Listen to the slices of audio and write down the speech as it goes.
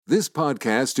This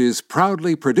podcast is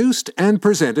proudly produced and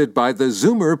presented by the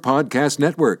Zoomer Podcast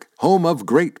Network, home of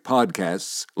great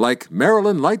podcasts like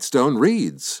Marilyn Lightstone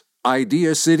Reads,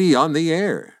 Idea City on the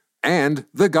Air, and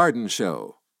The Garden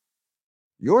Show.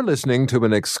 You're listening to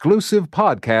an exclusive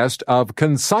podcast of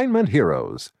Consignment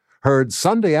Heroes, heard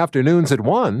Sunday afternoons at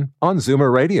 1 on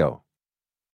Zoomer Radio.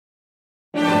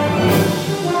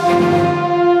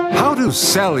 How to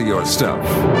sell your stuff.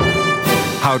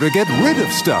 How to get rid of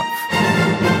stuff.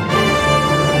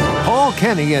 Paul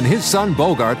Kenny and his son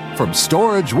Bogart from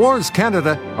Storage Wars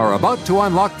Canada are about to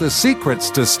unlock the secrets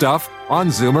to stuff on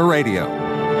Zoomer Radio.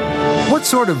 What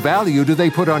sort of value do they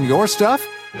put on your stuff?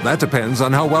 That depends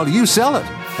on how well you sell it,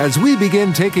 as we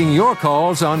begin taking your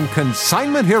calls on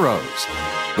Consignment Heroes,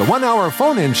 the 1-hour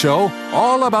phone-in show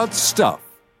all about stuff.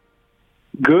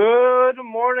 Good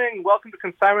morning. Welcome to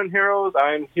Consignment Heroes.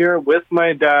 I'm here with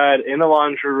my dad in a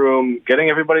laundry room, getting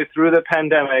everybody through the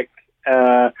pandemic.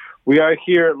 We are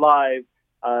here live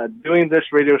doing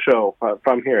this radio show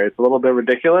from here. It's a little bit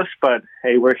ridiculous, but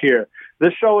hey, we're here.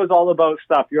 This show is all about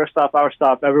stuff. Your stuff, our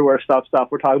stuff, everywhere stuff.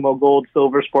 We're talking about gold,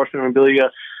 silver, sports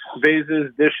memorabilia,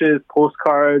 vases, dishes,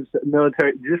 postcards,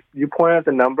 military. You point out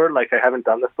the number like I haven't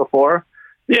done this before.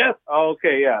 Yes. Oh,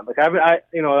 okay, yeah. Like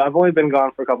I've only been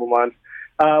gone for a couple months.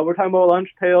 We're talking about lunch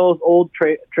pails, old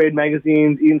trade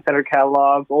magazines, Eden Center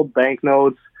catalogs, old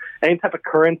banknotes, any type of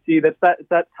currency. It's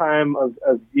that time of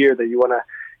year that you want to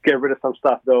get rid of some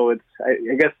stuff. Though I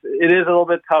guess it is a little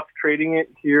bit tough trading it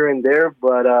here and there,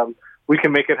 but we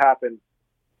can make it happen.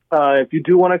 If you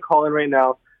do want to call in right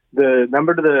now, the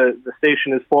number to the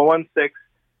station is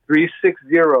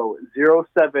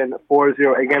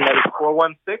 416-360-0740. Again, that is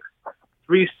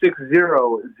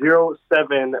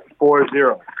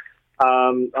 416-360-0740.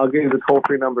 I'll give you the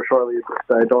toll-free number shortly.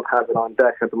 I don't have it on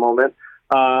deck at the moment.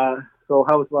 So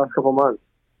how was the last couple of months?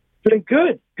 Been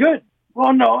good.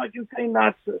 Well, no, I can say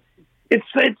not. It's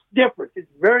different. It's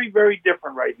very, very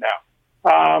different right now.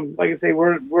 Like I say,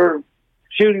 we're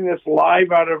shooting this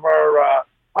live out of our.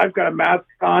 I've got a mask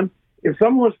on. If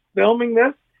someone was filming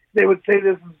this, they would say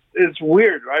it's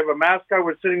weird. I have a mask on.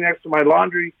 We're sitting next to my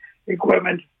laundry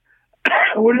equipment.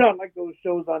 We're not like those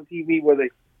shows on TV where the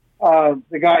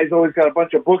guy's always got a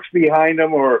bunch of books behind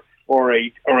him, or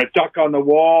a duck on the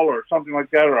wall, or something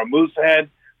like that, or a moose head.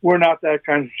 We're not that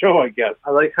kind of show, I guess. I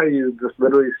like how you just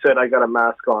literally said, I got a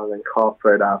mask on, and then coughed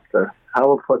right after.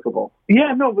 How applicable.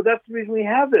 Yeah, no, but that's the reason we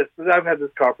have this, because I've had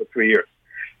this cough for 3 years.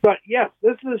 But yes,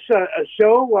 this is a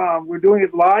show. We're doing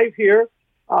it live here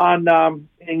on,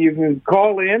 and you can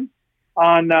call in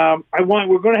on. I want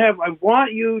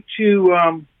you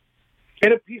to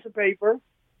get a piece of paper,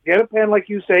 get a pen, like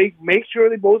you say. Make sure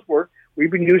they both work.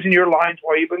 We've been using your lines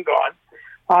while you've been gone,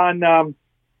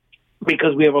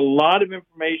 because we have a lot of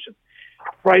information: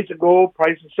 price of gold,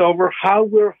 price of silver, how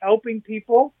we're helping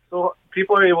people. So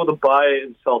people are able to buy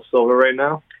and sell silver right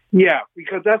now? Yeah,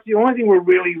 because that's the only thing we're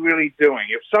really, really doing.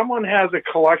 If someone has a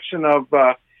collection of,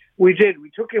 we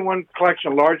took in one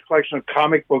collection, a large collection of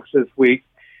comic books this week.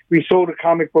 We sold a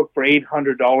comic book for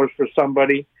 $800 for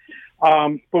somebody.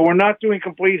 But we're not doing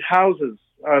complete houses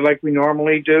like we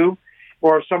normally do.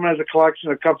 Or if someone has a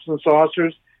collection of cups and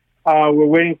saucers, we're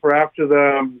waiting for after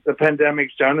the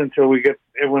pandemic's done until we get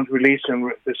everyone's released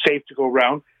and it's safe to go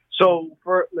around. So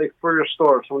for your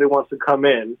store, if somebody wants to come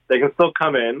in, they can still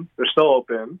come in. They're still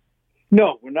open.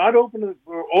 No, we're not open.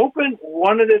 We're open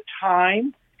one at a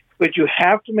time, but you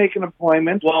have to make an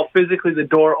appointment. Well, physically the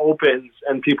door opens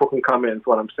and people can come in, is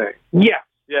what I'm saying. Yeah.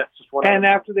 Yes. Just one. And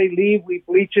after they leave, we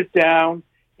bleach it down,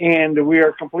 and we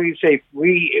are completely safe.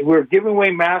 We're giving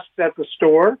away masks at the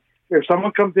store. If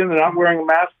someone comes in and not wearing a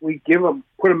mask, we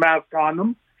put a mask on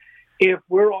them. If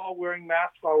we're all wearing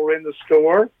masks while we're in the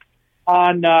store,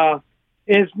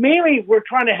 it's mainly we're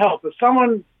trying to help. If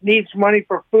someone needs money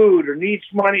for food or needs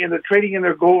money and they're trading in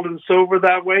their gold and silver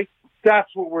that way,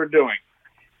 that's what we're doing.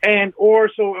 And we're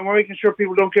making sure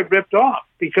people don't get ripped off,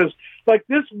 because like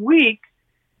this week,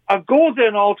 gold's at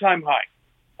an all-time high.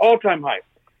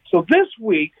 So this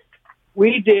week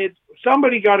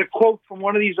somebody got a quote from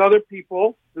one of these other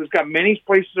people who's got many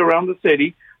places around the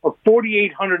city of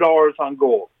 $4,800 on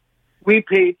gold. We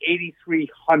paid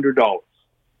 $8,300. Well,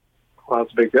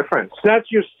 that's a big difference.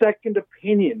 That's your second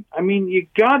opinion. I mean, you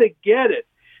got to get it.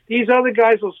 These other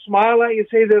guys will smile at you,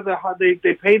 say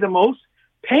they pay the most.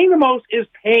 Paying the most is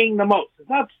paying the most. It's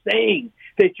not saying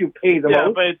that you pay the most.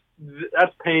 Yeah, but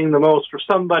that's paying the most for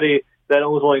somebody that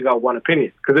only got one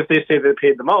opinion. Because if they say they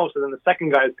paid the most, and then the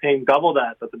second guy is paying double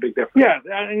that, that's a big difference. Yeah,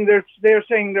 I mean, they're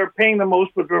saying they're paying the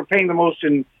most, but they're paying the most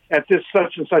at this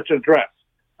such and such address.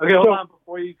 Okay, hold on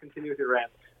before you continue with your rant.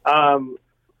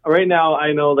 Right now,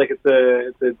 I know like it's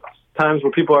a times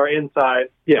where people are inside.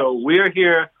 Yes. So we're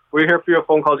here. We're here for your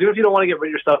phone calls. Even if you don't want to get rid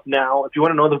of your stuff now, if you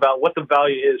want to know what the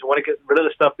value is, you want to get rid of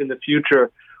the stuff in the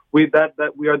future, we are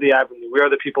the avenue. We are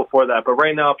the people for that. But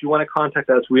right now, if you want to contact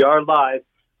us, we are live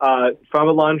from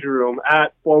the laundry room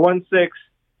at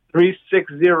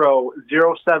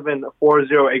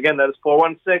 416-360-0740. Again, that is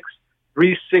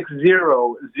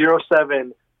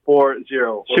 416-360-0740.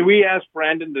 Should we ask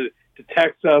Brandon to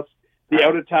text us the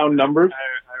out-of-town numbers? I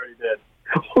already did.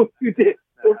 Oh, you did?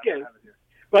 Okay.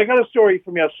 But I got a story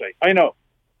from yesterday. I know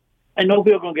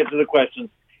we're going to get to the questions,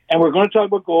 and we're going to talk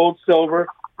about gold, silver,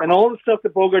 and all the stuff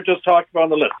that Bogart just talked about on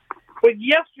the list. But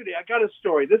yesterday, I got a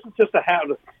story. This is just a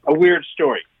weird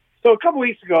story. So a couple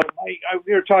weeks ago, we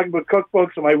were talking about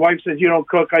cookbooks, and my wife says, "You don't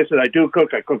cook." I said, "I do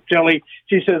cook. I cook chili."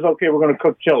 She says, "Okay, we're going to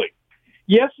cook chili."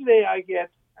 Yesterday, I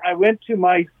went to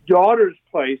my daughter's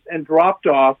place and dropped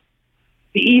off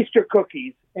the Easter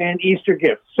cookies and Easter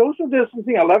gifts. Social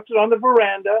distancing. I left it on the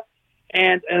veranda.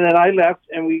 And then I left,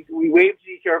 and we waved to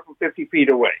each other from 50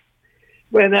 feet away.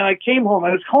 And then I came home.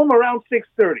 I was home around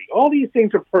 6:30. All these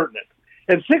things are pertinent.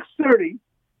 At 6:30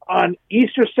 on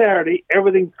Easter Saturday,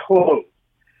 everything closed.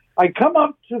 I come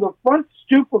up to the front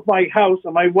stoop of my house,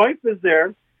 and my wife is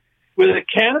there with a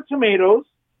can of tomatoes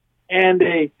and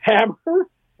a hammer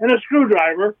and a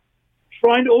screwdriver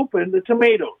trying to open the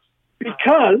tomatoes.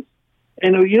 Because,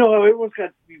 and you know how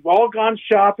we've all gone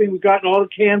shopping. We've gotten all the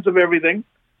cans of everything.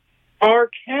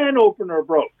 Our can opener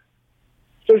broke.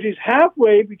 So she's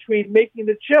halfway between making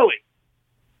the chili.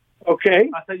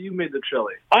 Okay? I thought you made the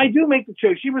chili. I do make the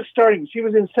chili. She was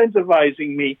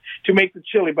incentivizing me to make the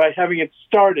chili by having it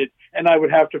started, and I would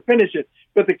have to finish it.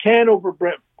 But the can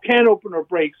opener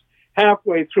breaks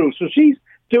halfway through. So she's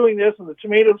doing this, and the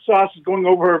tomato sauce is going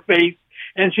over her face,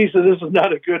 and she said, "This is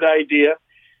not a good idea."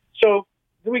 So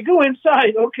we go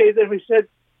inside. Okay, then we said,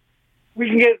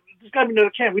 there's got to be another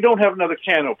can. We don't have another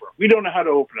can opener. We don't know how to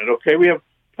open it, okay? We have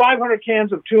 500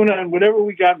 cans of tuna and whatever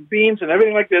we got, beans and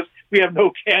everything like this. We have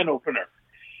no can opener.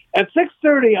 At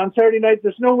 6:30 on Saturday night,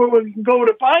 there's nowhere where we can go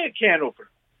to buy a can opener.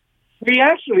 We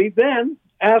actually then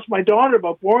asked my daughter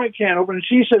about borrowing a can opener, and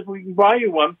she says we can buy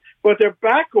you one, but they're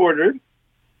back-ordered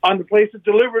on the place that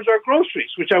delivers our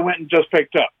groceries, which I went and just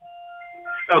picked up.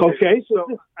 Okay,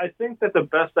 so I think that the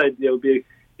best idea would be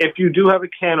if you do have a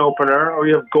can opener or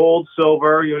you have gold,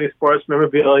 silver, you have any sports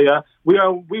memorabilia, we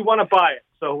want to buy it.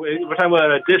 So we're talking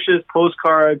about dishes,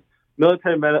 postcards,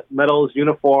 military medals,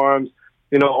 uniforms,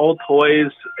 old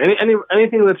toys,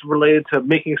 anything that's related to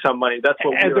making some money. That's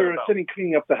what we're they're about. sitting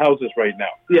cleaning up the houses right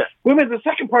now. Yes. Wait a minute, the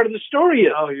second part of the story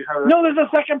is. Oh, you have No, there's a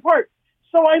second part.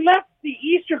 So I left the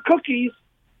Easter cookies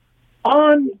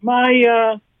on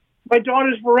my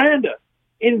daughter's veranda.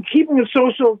 In keeping the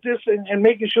social distance and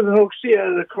making sure they don't see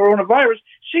the coronavirus,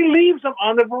 she leaves them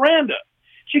on the veranda.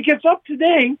 She gets up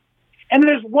today, and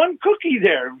there's one cookie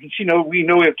there. We know we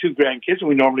have 2 grandkids, and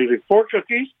we normally leave 4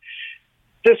 cookies.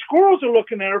 The squirrels are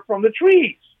looking at her from the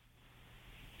trees.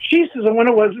 She says, "I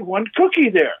wonder was one cookie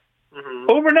there." Mm-hmm.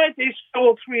 Overnight, they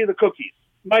stole 3 of the cookies.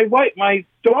 My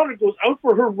daughter goes out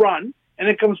for her run, and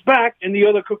it comes back, and the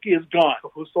other cookie is gone.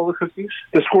 Who stole the cookies?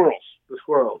 The squirrels. The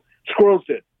squirrels. Squirrels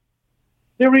did.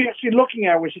 They were actually looking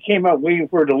at her when she came out, waiting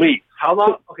for her to leave. How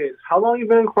long? Okay, how long have you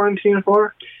been in quarantine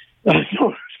for? No,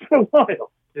 it's been a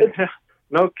while.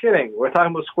 No kidding. We're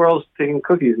talking about squirrels taking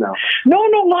cookies now. No,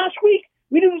 last week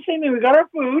we did the same thing. We got our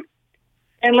food,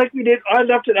 and like we did, I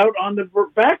left it out on the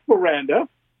back veranda,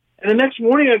 and the next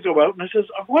morning I go out, and I says,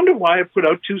 "I wonder why I put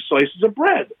out 2 slices of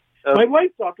bread." My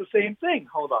wife thought the same thing.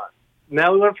 Hold on.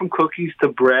 Now we went from cookies to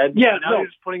bread. Yeah, now you're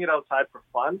just putting it outside for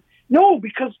fun? No,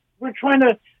 because we're trying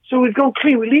to... So we go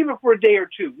clean. We leave it for a day or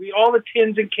 2. All the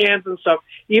tins and cans and stuff,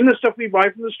 even the stuff we buy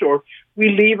from the store, we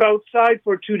leave outside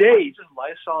for 2 days. Just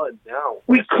Lysol it down.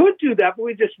 We could do that, but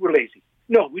we're lazy.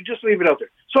 No, we just leave it out there.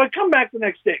 So I come back the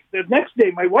next day. The next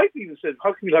day, my wife even said,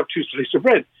 "How can you have 2 slices of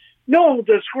bread?" No,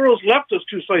 the squirrels left us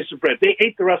 2 slices of bread. They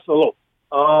ate the rest of the loaf.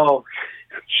 Oh.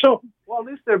 So, well, at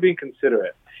least they're being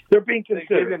considerate. They're being considerate.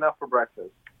 They gave you enough for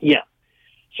breakfast. Yeah.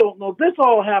 So, no, this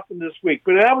all happened this week,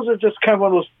 but that was just kind of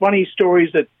one of those funny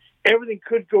stories that everything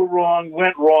could go wrong,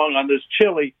 went wrong on this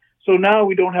chili. So now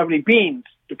we don't have any beans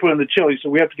to put in the chili, so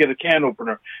we have to get a can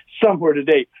opener somewhere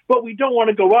today. But we don't want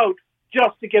to go out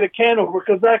just to get a can opener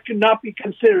because that could not be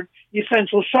considered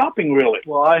essential shopping, really.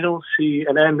 Well, I don't see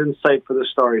an end in sight for this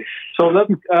story. So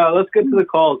let's get to the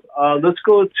calls. Let's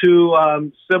go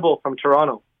to Sybil from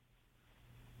Toronto.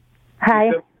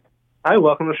 Hi. Hi,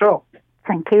 welcome to the show.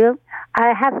 Thank you.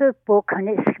 I have a book, and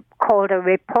it's called A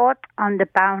Report on the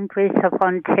Boundaries of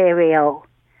Ontario,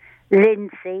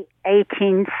 Lindsay,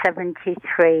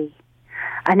 1873.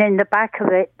 And in the back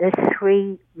of it, there's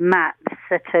 3 maps.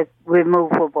 that are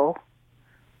removable.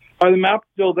 Are the maps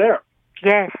still there?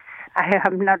 Yes,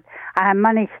 I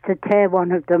managed to tear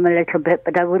one of them a little bit,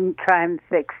 but I wouldn't try and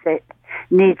fix it.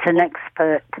 Needs an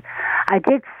expert. I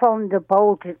did phone the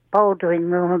bouldering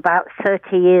room about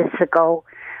 30 years ago,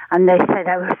 and they said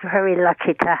I was very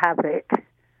lucky to have it.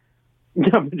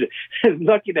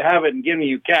 Lucky to have it and giving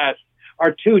you cash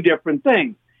are two different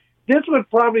things. This would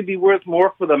probably be worth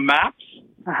more for the maps.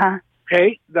 Uh-huh.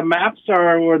 Okay, the maps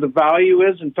are where the value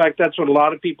is. In fact, that's what a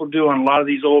lot of people do on a lot of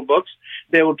these old books.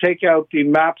 They will take out the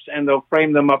maps and they'll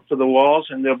frame them up to the walls,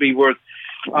 and they'll be worth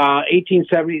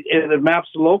 1870s. The maps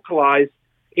localized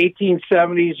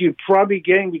 1870s. You're probably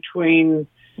getting between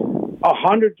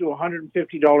 $100 to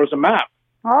 $150 a map.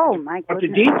 Oh my goodness! What the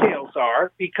details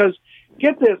are, because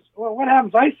get this. Well, what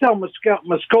happens? I sell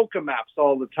Muskoka maps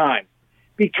all the time,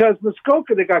 because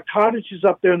Muskoka, they got cottages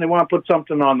up there and they want to put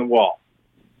something on the wall.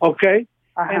 Okay?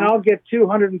 Uh-huh. And I'll get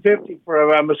 $250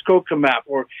 for a Muskoka map.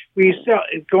 Or we sell,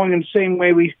 going in the same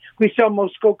way, we sell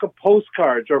Muskoka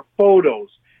postcards or photos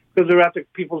because they're at the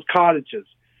people's cottages.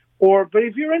 But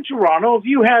if you're in Toronto, if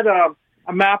you had a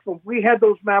map we had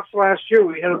those maps last year.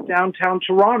 We had of downtown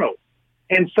Toronto,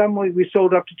 and suddenly we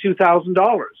sold up to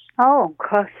 $2,000. Oh,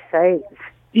 gosh sakes.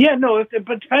 Yeah, no, but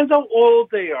it depends how old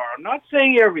they are. I'm not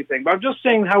saying everything, but I'm just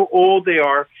saying how old they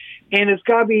are. And it's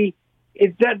got to be,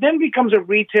 that then becomes a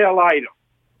retail item.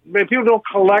 But people don't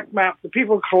collect maps. The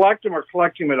people who collect them are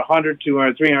collecting them at $100,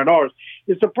 $200, $300.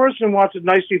 It's the person who wants it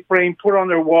nicely framed, put on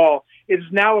their wall. It's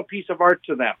now a piece of art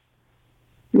to them.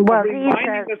 Well, these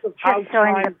are just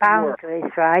showing the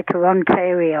boundaries, right, of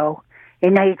Ontario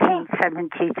in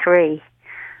 1873,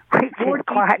 which is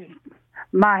quite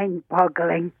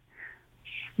mind-boggling.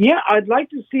 Yeah, I'd like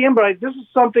to see them, but this is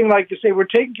something like to say we're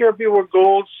taking care of people with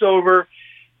gold, silver,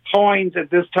 coins at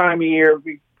this time of year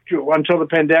until the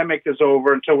pandemic is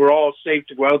over, until we're all safe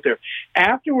to go out there.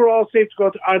 After we're all safe to go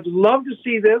out there, I'd love to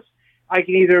see this. I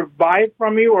can either buy it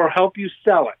from you or help you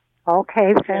sell it.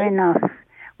 Okay, fair enough.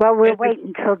 Well, we'll wait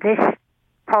until this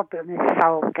problem is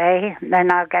solved, eh? And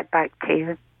then I'll get back to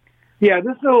you. Yeah,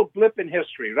 this is a little blip in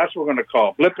history. That's what we're going to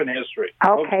call it, blip in history.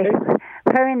 Okay.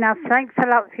 Fair enough. Thanks a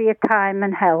lot for your time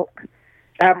and help.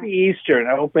 Happy Easter, and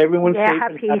I hope everyone's safe.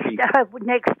 Happy Easter.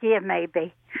 Next year,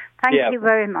 maybe. Thank you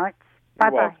very much.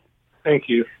 Bye-bye. Thank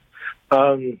you.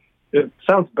 It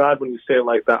sounds bad when you say it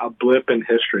like that, a blip in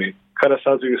history. Kind of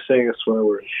sounds like you're saying a swear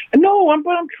word. No,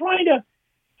 but I'm trying to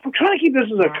keep this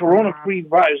as a corona-free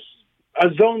virus, a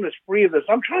zone that's free of this.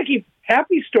 I'm trying to keep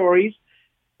happy stories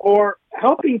or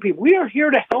helping people. We are here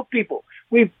to help people.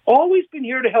 We've always been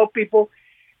here to help people.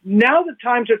 Now that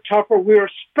times are tougher, we're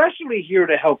especially here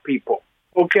to help people,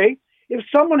 okay? If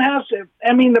someone has,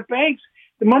 the banks,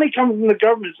 the money coming from the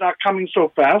government is not coming so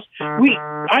fast.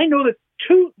 I know that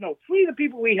 3 of the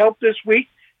people we helped this week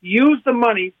used the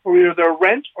money for either their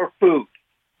rent or food,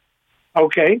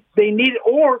 okay?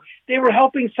 Or they were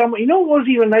helping someone. You know what was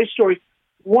even a nice story?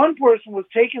 One person was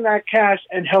taking that cash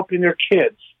and helping their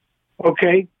kids,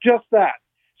 okay? Just that.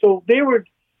 So they were...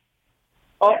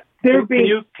 Can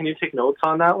you take notes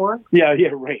on that one? Yeah,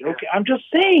 right. Okay, I'm just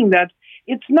saying that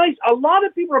it's nice. A lot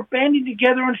of people are banding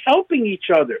together and helping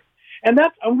each other, and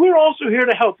we're also here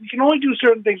to help. We can only do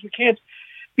certain things. We can't.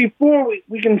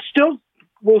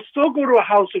 We'll still go to a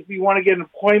house if we want to get an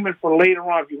appointment for later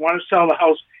on. If you want to sell the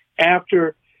house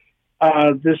after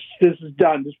this is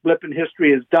done, this blip in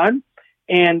history is done,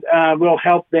 and we'll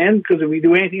help then, because if we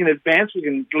do anything in advance, we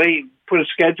can put a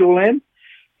schedule in,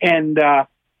 and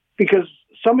because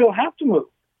somebody will have to move.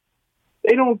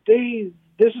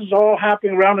 This is all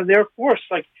happening around in their force.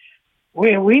 Like,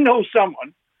 we know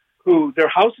someone who their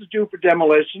house is due for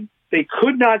demolition. They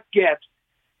could not get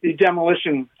the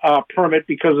demolition permit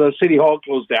because the city hall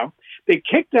closed down. They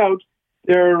kicked out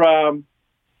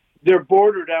their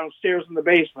boarder downstairs in the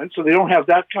basement, so they don't have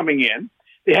that coming in.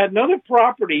 They had another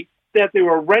property that they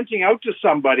were renting out to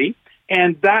somebody,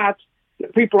 and the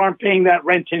people aren't paying that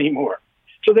rent anymore.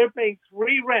 So they're paying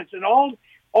 3 rents, and all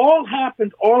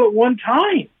happened all at one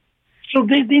time. So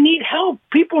they need help.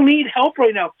 People need help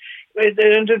right now.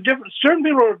 And certain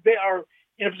people are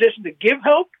in a position to give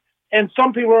help, and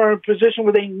some people are in a position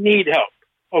where they need help.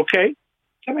 Okay? Does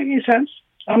that make any sense?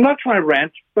 I'm not trying to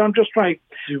rant, but I'm just trying.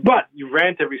 But you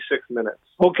rant every 6 minutes.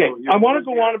 Okay. So I want to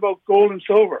go on about gold and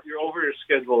silver. You're over your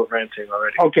schedule of ranting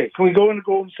already. Okay. Can we go into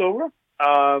gold and silver?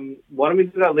 Why don't we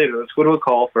do that later? Let's go to a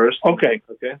call first. Okay.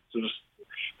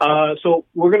 So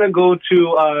we're going to go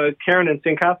to Karen in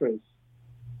St. Catharines.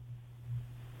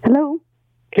 Hello.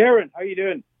 Karen, how are you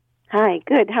doing? Hi,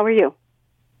 good. How are you?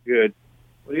 Good.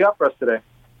 What do you got for us today?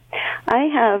 I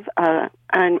have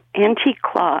an antique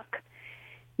clock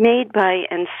made by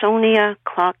Ansonia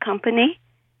Clock Company,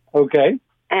 Okay.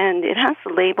 and it has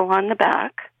the label on the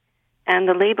back, and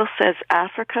the label says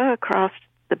Africa across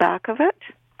the back of it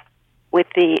with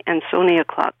the Ansonia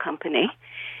Clock Company.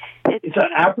 It's an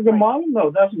African model? No,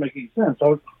 it doesn't make any sense.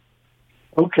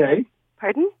 Okay.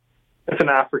 Pardon? It's an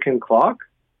African clock?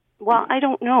 Well, I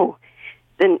don't know.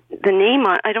 The name,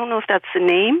 I don't know if that's the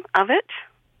name of it,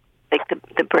 like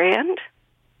the brand.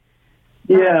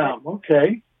 Yeah,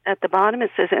 okay. At the bottom,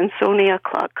 it says Ansonia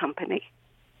Clock Company.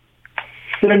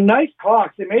 They're nice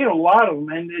clocks. They made a lot of them,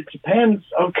 and it depends.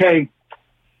 Okay.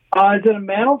 Is it a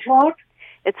mantle clock?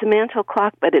 It's a mantle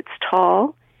clock, but it's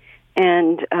tall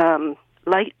and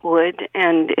light wood,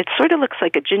 and it sort of looks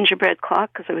like a gingerbread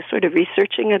clock because I was sort of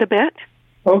researching it a bit.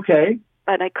 Okay.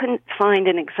 But I couldn't find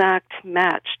an exact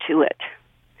match to it.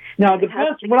 Now, the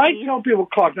best, when I tell people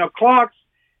clocks,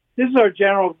 this is our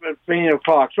general opinion of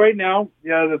clocks. Right now,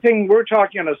 the thing we're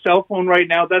talking on a cell phone right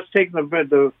now, that's taking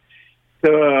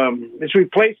it's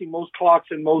replacing most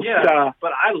clocks and most... Yeah,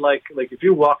 but I like if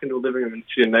you walk into a living room and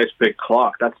see a nice big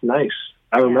clock, that's nice.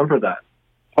 I remember that.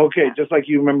 Okay, just like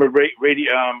you remember rotary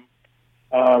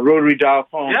dial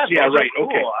phones. Yeah, right. Cool.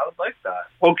 Okay, I would like that.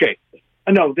 Okay,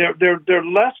 no, they're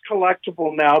less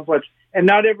collectible now, and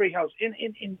not every house. In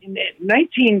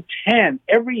 1910,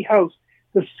 every house,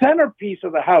 the centerpiece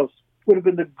of the house would have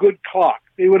been the good clock.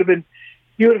 You would have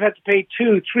had to pay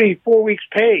 2, 3, 4 weeks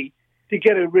pay to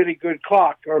get a really good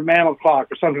clock or a mantle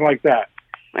clock or something like that.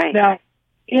 Right. Now,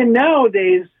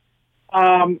 nowadays,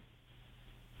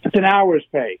 it's an hour's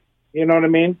pay. You know what I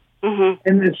mean? Mm-hmm.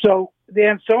 And so the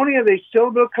Ansonia, they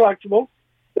still do collectible.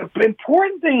 The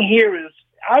important thing here is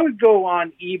I would go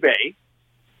on eBay,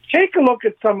 take a look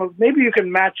at maybe you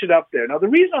can match it up there. Now, the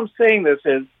reason I'm saying this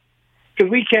is because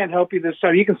we can't help you this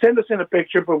time. You can send us in a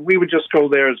picture, but we would just go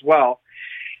there as well.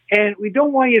 And we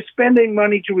don't want you spending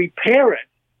money to repair it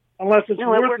unless it's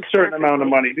worth a certain amount of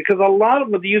money, because a lot of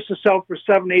them they used to sell for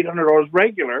 $700-800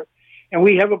 regular, and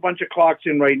we have a bunch of clocks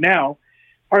in right now,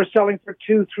 are selling for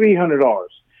 $200-300.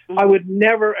 Mm-hmm. I would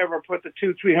never, ever put the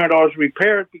 $200-300 to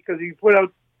repair it, because if you put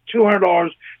out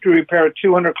 $200 to repair a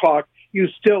 $200 clock, you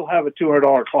still have a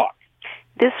 $200 clock.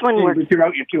 This one works. You're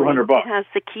out your $200. It has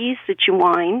the keys that you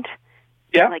wind.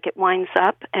 Yeah. Like it winds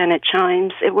up and it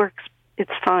chimes. It works.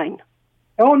 It's fine.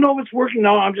 Oh no, it's working.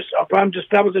 No, I'm just.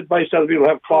 That was advice to other people who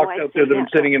have clocks out there that have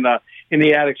been sitting in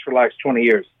the attics for the last 20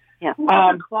 years. Yeah.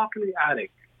 A clock in the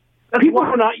attic. People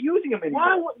are not using them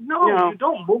anymore. No, you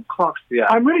don't move clocks to the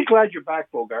attic. I'm really glad you're back,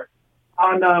 Bogart.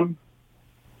 On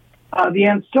the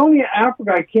Ansonia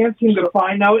Africa, I can't seem to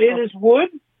find. Now, it is wood?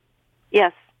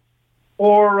 Yes.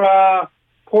 Or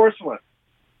porcelain?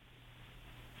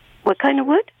 What kind of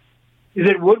wood? Is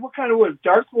it wood? What kind of wood?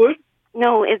 Dark wood?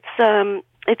 No, it's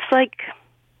like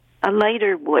a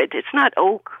lighter wood. It's not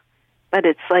oak, but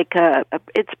it's like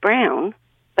it's brown,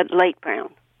 but light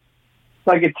brown.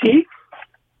 Like a teak?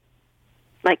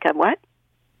 Like a what?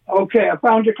 Okay, I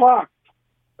found your clock.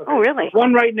 Okay. Oh, really?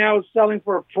 One right now is selling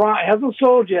for it hasn't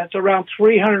sold yet. It's around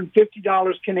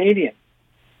 $350 Canadian.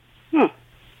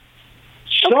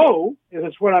 So, if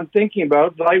it's what I'm thinking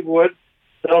about, light wood,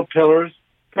 little pillars.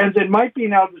 Depends. It might be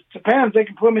now. It depends. They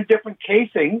can put them in different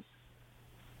casings.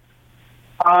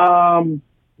 Anywhere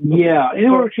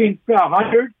between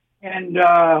 100 and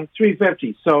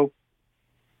 350. So,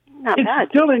 not bad.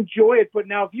 Still enjoy it. But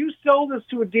now, if you sell this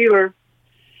to a dealer,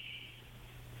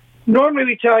 normally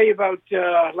we tell you about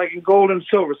like in gold and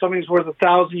silver, something's worth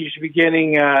 $1,000, you should be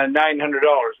getting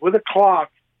 $900. With a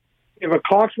clock, if a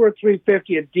clock's worth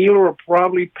 $350, a dealer will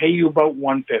probably pay you about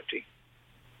 $150.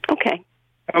 Okay.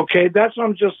 Okay, that's what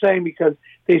I'm just saying, because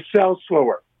they sell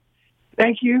slower.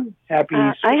 Thank you. Happy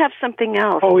Easter. I have something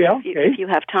else. Oh, yeah? If you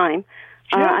have time.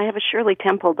 Sure. I have a Shirley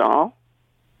Temple doll.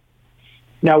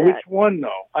 Now, which one,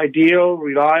 though? Ideal,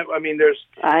 reliable? I mean,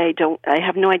 I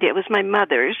have no idea. It was my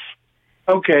mother's.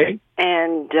 Okay.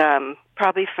 And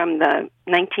probably from the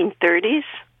 1930s.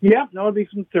 Yeah, no, it'd be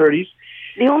from the 30s.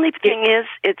 The only thing is,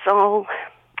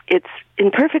 it's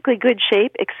in perfectly good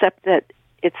shape, except that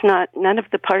none of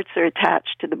the parts are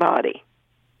attached to the body.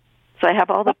 So I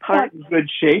have all the parts. Not in good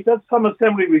shape. That's some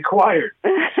assembly required.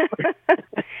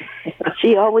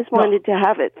 She always wanted to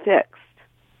have it fixed.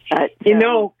 But,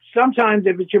 sometimes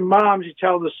if it's your mom, you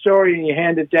tell the story and you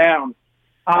hand it down.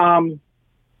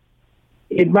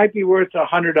 It might be worth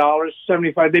 $100,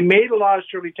 $75. They made a lot of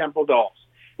Shirley Temple dolls.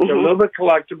 They're a little bit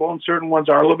collectible, and certain ones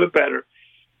are a little bit better.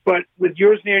 But with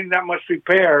yours needing that much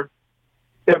repair,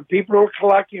 the people who are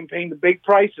collecting and paying the big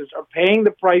prices are paying the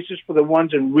prices for the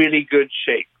ones in really good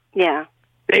shape. Yeah.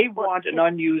 They want an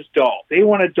unused doll. They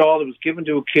want a doll that was given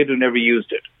to a kid who never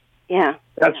used it. Yeah.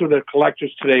 That's what the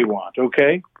collectors today want,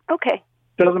 okay? Okay.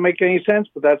 Doesn't make any sense,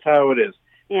 but that's how it is.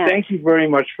 Yeah. Thank you very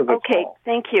much for the Okay, call.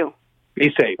 thank you. Be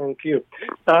safe. Thank you.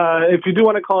 If you do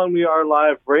want to call in, we are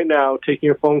live right now taking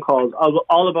your phone calls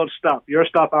all about stuff. Your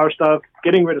stuff, our stuff,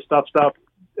 getting rid of stuff,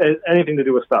 anything to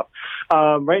do with stuff.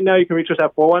 Right now you can reach us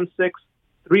at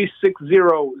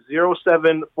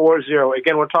 416-360-0740.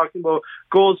 Again, we're talking about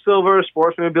gold, silver,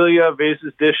 sports memorabilia,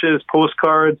 vases, dishes,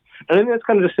 postcards, anything that's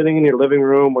kind of just sitting in your living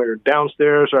room or your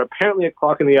downstairs or apparently a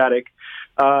clock in the attic.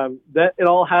 That it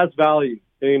all has value.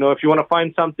 You know, if you want to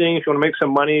find something, if you want to make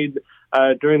some money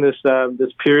during this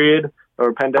period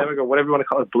or pandemic or whatever you want to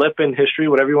call it, blip in history,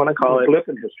 whatever you want to call it. Blip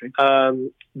in history.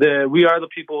 We are the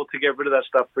people to get rid of that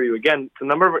stuff for you. Again, the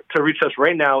number to reach us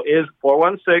right now is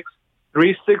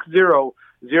 416-360-0740.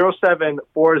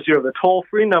 The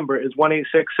toll-free number is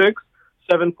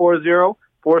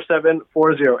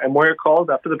 1-866-740-4740. And more your calls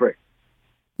after the break.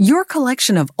 Your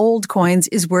collection of old coins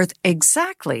is worth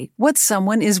exactly what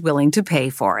someone is willing to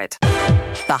pay for it.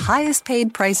 The highest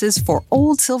paid prices for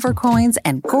old silver coins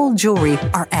and gold jewelry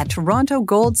are at Toronto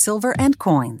Gold, Silver and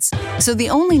Coins. So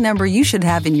the only number you should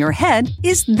have in your head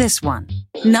is this one,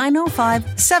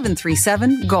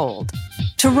 905-737-GOLD.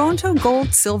 Toronto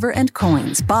Gold, Silver and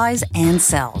Coins buys and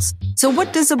sells. So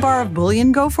what does a bar of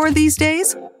bullion go for these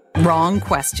days? Wrong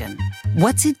question.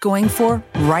 What's it going for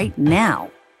right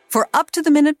now? For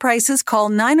up-to-the-minute prices, call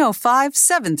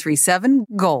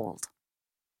 905-737-GOLD.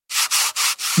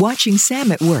 Watching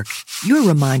Sam at work, you're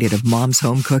reminded of Mom's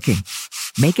home cooking.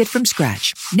 Make it from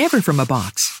scratch, never from a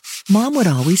box. Mom would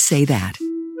always say that.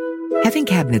 Having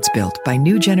cabinets built by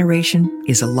New Generation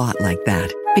is a lot like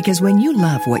that. Because when you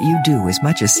love what you do as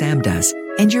much as Sam does,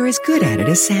 and you're as good at it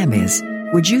as Sam is,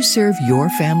 would you serve your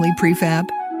family prefab?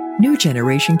 New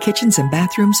Generation kitchens and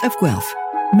bathrooms of Guelph.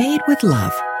 Made with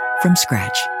love. From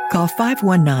scratch. Call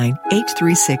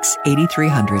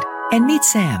 519-836-8300 and meet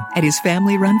Sam at his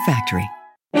family-run factory.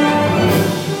 This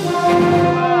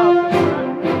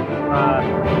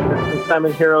is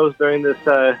Simon Heroes during this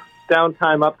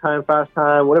downtime, uptime, fast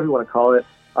time, whatever you want to call it.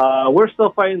 We're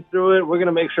still fighting through it. We're going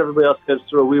to make sure everybody else gets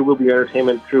through it. We will be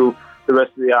entertainment through the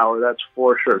rest of the hour, that's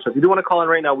for sure. So if you do want to call in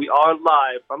right now, we are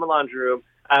live from the laundry room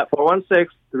at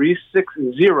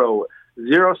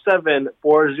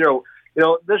 416-360-0740. You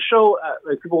know, this show,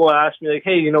 people will ask me, like,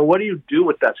 hey, you know, what do you do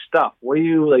with that stuff? What do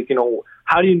you,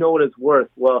 how do you know what it's worth?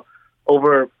 Well,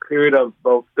 over a period of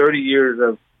about 30 years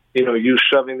of, you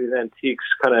shoving these antiques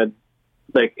kind of,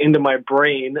 into my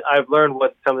brain, I've learned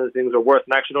what some of the things are worth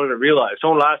and actually don't even realize.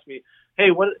 Someone will ask me,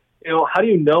 hey, how do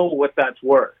you know what that's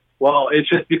worth? Well, it's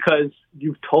just because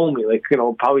you've told me,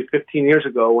 probably 15 years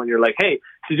ago when you're like, hey,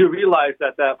 did you realize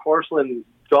that porcelain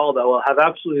doll that will have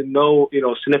absolutely no,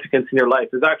 significance in your life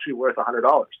is actually worth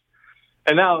 $100.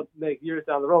 And now, years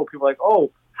down the road, people are like,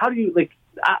 oh, how do you,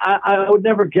 I would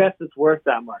never guess it's worth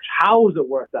that much. How is it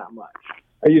worth that much?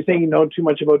 Are you saying you know too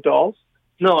much about dolls?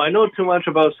 No, I know too much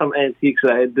about some antiques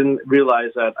that I didn't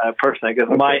realize that a person, I guess,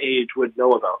 my age would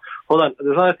know about. Hold on.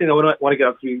 There's another thing I want to get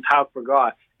up to you have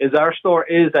forgot, is our store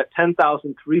is at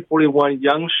 10,341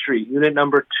 Yonge Street, unit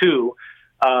number 2.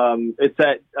 It's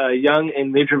at Yonge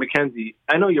and Major Mackenzie.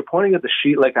 I know you're pointing at the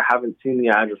sheet like I haven't seen the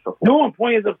address before. No, I'm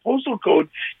pointing at the postal code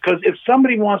because if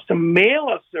somebody wants to mail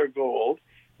us their gold,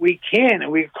 we can,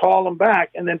 and we call them back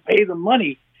and then pay them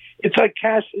money. It's like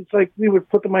cash. It's like we would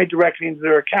put the money directly into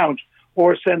their account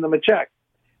or send them a check.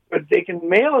 But they can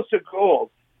mail us their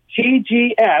gold,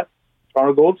 TGS,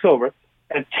 Toronto Gold Silver,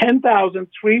 at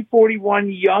 10,341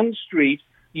 Yonge Street,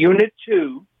 Unit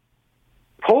 2,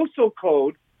 postal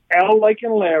code L like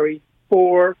in Larry,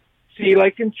 4, C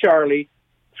like in Charlie,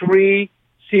 3,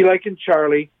 C like in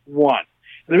Charlie, 1.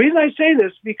 And the reason I say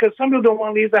this is because some people don't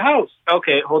want to leave the house.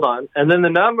 Okay, hold on. And then the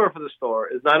number for the store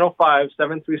is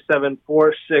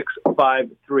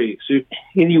 905-737-4653. So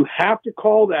you have to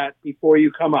call that before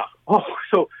you come up. Oh,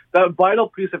 so that vital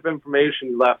piece of information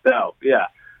you left out. Yeah.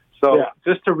 So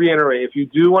just to reiterate, if you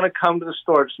do want to come to the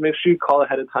store, just make sure you call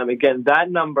ahead of time. Again, that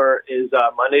number is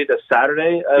Monday to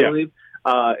Saturday, I believe.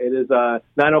 It is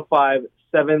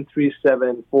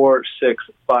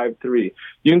 905-737-4653.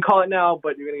 You can call it now,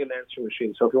 but you're going to get an answering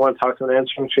machine. So if you want to talk to an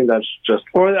answering machine, that's just...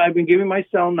 Or I've been giving my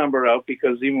cell number out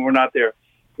because even when we're not there,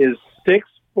 is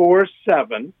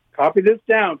 647. Copy this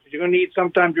down because you're going to need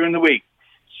sometime during the week.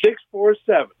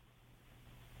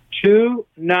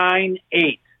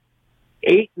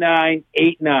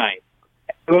 647-298-8989.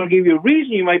 I'm going to give you a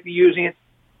reason you might be using it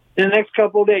in the next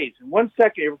couple of days. In 1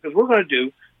 second, because we're going to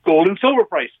do gold and silver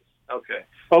prices.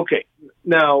 Okay.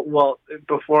 Now, well,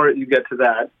 before you get to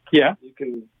that, you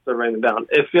can So writing down.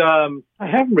 If I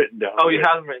haven't written down. Oh, you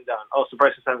haven't written down. Oh, so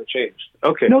prices haven't changed.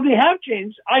 Okay. No, they have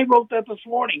changed. I wrote that this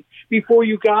morning before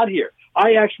you got here.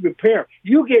 I actually prepare.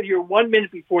 You get here 1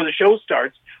 minute before the show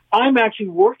starts. I'm actually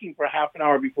working for half an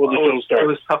hour before the show starts. It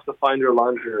was tough to find your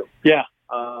laundry room. Yeah.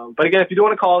 But again, if you do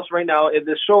want to call us right now,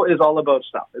 this show is all about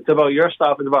stuff. It's about your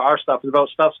stuff. It's about our stuff. It's about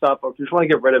stuff. Or if you just want to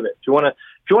get rid of it, if you want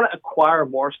to acquire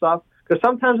more stuff, because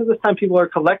sometimes at this time people are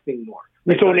collecting more.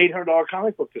 We sold an $800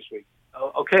 comic book this week.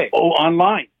 Oh, okay. Oh,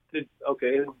 online.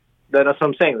 Okay. That's what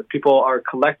I'm saying. People are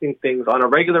collecting things on a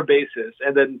regular basis,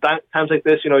 and then times like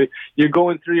this, you're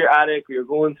going through your attic, or you're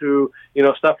going through,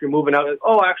 stuff you're moving out. Like,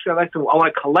 oh, actually, I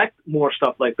want to collect more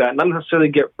stuff like that, not necessarily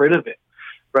get rid of it,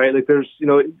 right? Like there's,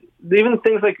 even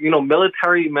things like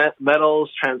military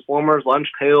medals, Transformers, lunch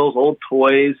pails, old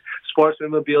toys, sports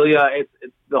memorabilia. It's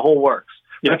the whole works.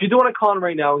 Yeah. But if you do want to call in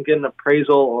right now and get an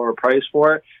appraisal or a price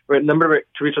for it, the number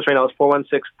to reach us right now is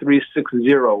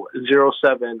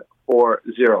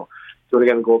 416-360-0740. Do it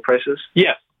again, gold prices?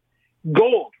 Yes.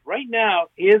 Gold right now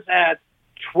is at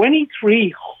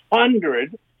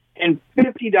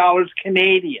 $2,350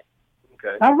 Canadian.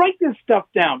 Okay. Now write this stuff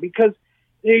down, because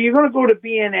you're going to go to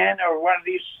BNN or one of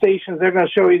these stations. They're going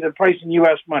to show you the price in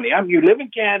U.S. money. You live in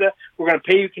Canada. We're going to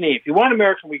pay you Canadian. If you want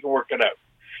American, we can work it out.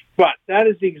 But that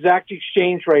is the exact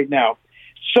exchange right now.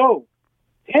 So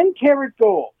 10 karat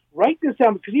gold. Write this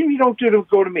down, because even if you don't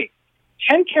go to me.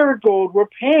 10 karat gold, we're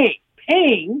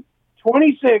paying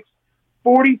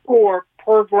 $26.44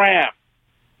 per gram.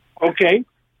 Okay?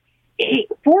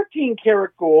 14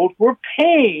 karat gold, we're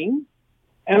paying,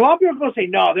 and a lot of people are going to say,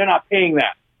 no, they're not paying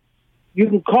that. You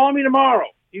can call me tomorrow.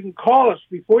 You can call us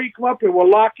before you come up here. We'll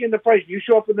lock in the price. You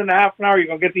show up within a half an hour, you're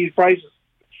going to get these prices.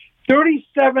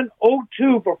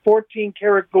 $37.02 for 14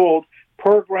 karat gold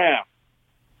per gram.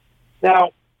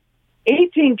 Now,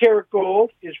 18 karat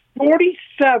gold is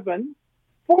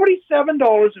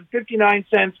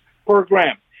 $47.59 per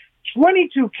gram.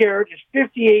 22 karat is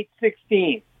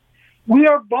 $58.16. We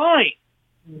are buying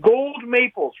gold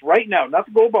maples right now, not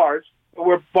the gold bars, but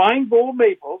we're buying gold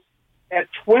maples at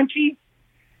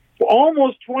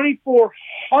almost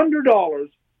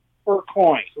 $2,400 per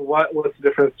coin. So what's the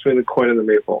difference between the coin and the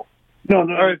maple? No,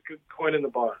 coin and the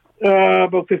bar.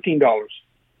 About $15.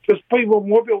 Because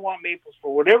more people want maples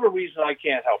for whatever reason. I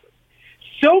can't help it.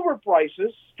 Silver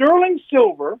prices, sterling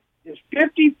silver is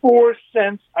 54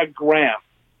 cents a gram.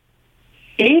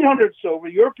 800 silver,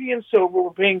 European silver,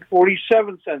 we're paying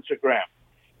 47 cents a gram.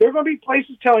 There are going to be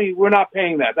places telling you we're not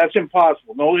paying that. That's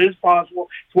impossible. No, it is possible.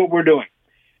 It's what we're doing.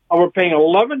 We're paying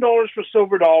 $11 for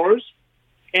silver dollars.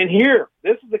 And here,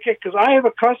 this is the kick, because I have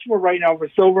a customer right now for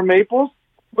silver maples.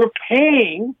 We're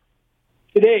paying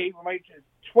today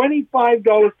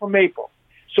 $25 per maple.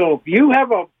 So if you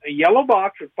have a yellow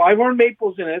box with 500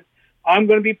 maples in it, I'm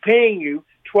going to be paying you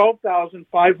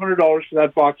 $12,500 for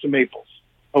that box of maples.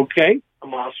 Okay? A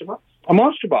monster box? A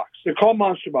monster box. They're called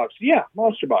monster box. Yeah,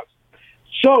 monster box.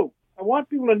 So I want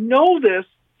people to know this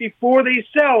before they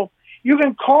sell. You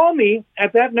can call me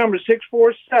at that number,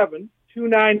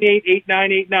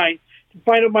 647-298-8989, to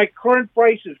find out my current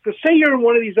prices. Because say you're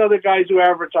one of these other guys who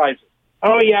advertise it.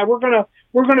 Oh yeah, we're gonna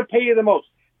pay you the most.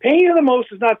 Paying you the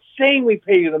most is not saying we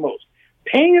pay you the most.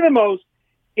 Paying you the most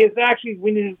is actually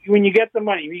when you get the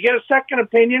money. If you get a second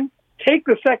opinion, take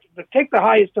the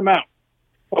highest amount.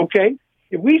 Okay?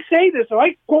 If we say this, if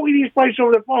I quote you these prices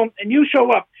over the phone and you show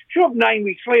up 9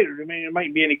 weeks later, I mean, it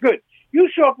might be any good. You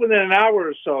show up within an hour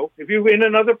or so, if you're in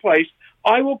another place,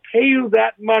 I will pay you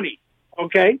that money.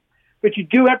 Okay? But you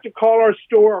do have to call our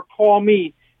store or call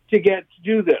me to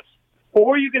do this.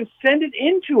 Or you can send it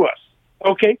in to us.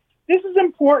 Okay? This is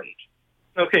important.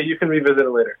 Okay, you can revisit it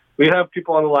later. We have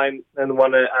people on the line and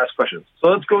want to ask questions.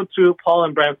 So let's go to Paul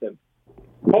in Brampton.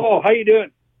 Paul, how you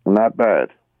doing? Not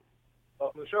bad.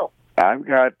 Welcome to the show. I've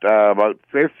got about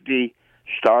 50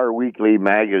 Star Weekly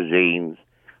magazines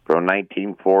from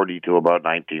 1940 to about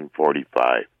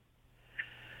 1945.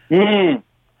 You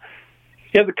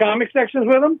have the comic sections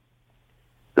with them?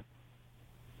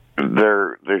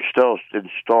 They're still in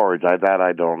storage. That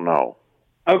I don't know.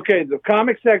 Okay, the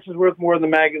comic section is worth more than the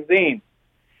magazine.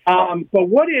 But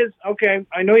what is, okay,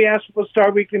 I know you asked about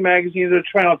Star Weekly magazines or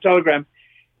Toronto Telegram.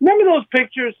 Remember those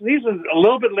pictures? These are a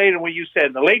little bit later than what you said,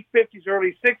 in the late 50s,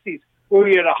 early 60s, where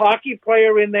you had a hockey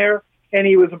player in there, and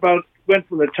he went from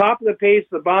the top of the page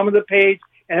to the bottom of the page,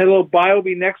 and had a little bio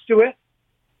be next to it.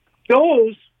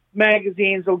 Those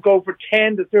magazines will go for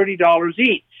 $10 to $30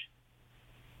 each.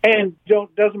 And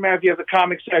doesn't matter if you have the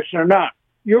comic section or not.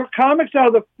 Your comics out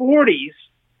of the 40s,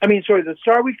 the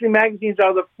Star Weekly magazines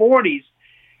out of the 40s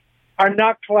are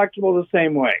not collectible the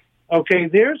same way. Okay,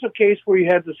 there's a case where you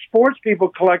had the sports people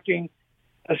collecting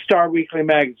a Star Weekly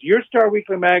magazine. Your Star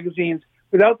Weekly magazines,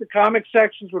 without the comic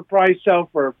sections, would probably sell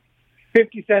for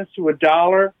 50 cents to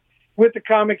 $1. With the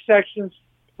comic sections,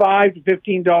 $5 to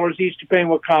 $15 each, depending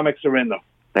what comics are in them.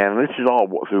 And this is all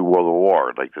through World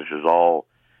War. Like, this is all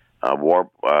war.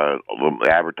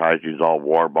 Advertising is all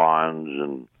war bonds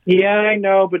and. Yeah, I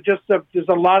know, but there's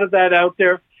a lot of that out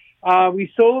there.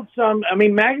 We sold some. I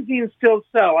mean, magazines still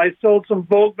sell. I sold some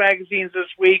Vogue magazines this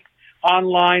week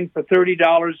online for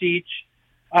 $30 each.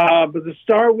 But the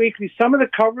Star Weekly, some of the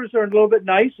covers are a little bit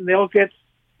nice, and they'll get,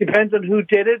 depends on who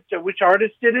did it, which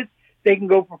artist did it. They can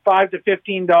go for $5 to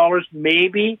 $15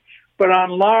 maybe, but by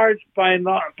and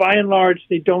large,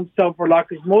 they don't sell for a lot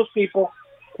because most people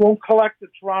won't collect the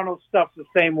Toronto stuff the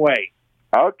same way.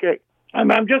 Okay.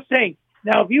 I'm just saying.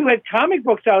 Now, if you had comic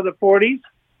books out of the 40s,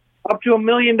 up to $1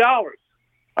 million.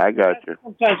 I got you.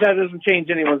 Sometimes that doesn't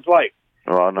change anyone's life.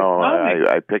 Well, no,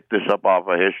 I picked this up off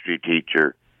a history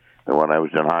teacher when I was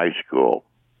in high school.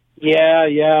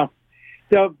 Yeah.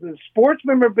 So the sports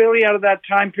memorabilia out of that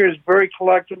time period is very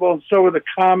collectible, and so are the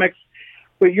comics.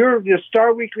 But the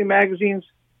Star Weekly magazines,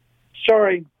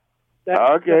 sorry.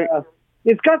 Okay.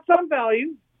 It's got some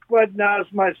value, but not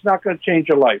as much. It's not going to change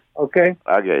your life, okay?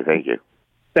 Okay, thank you.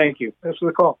 Thank you. Thanks for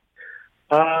the call.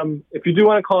 If you do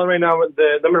want to call in right now,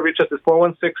 the number to reach us is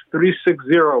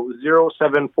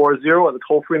 416-360-0740, or the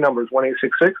toll-free number is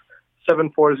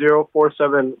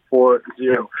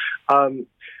 1-866-740-4740.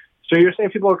 So you're saying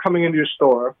people are coming into your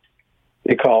store.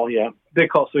 They call, yeah. They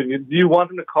call. So do you want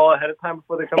them to call ahead of time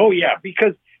before they come? Oh, yeah,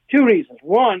 because two reasons.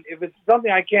 One, if it's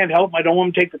something I can't help, I don't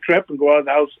want them to take the trip and go out of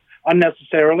the house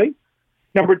unnecessarily.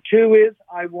 Number two is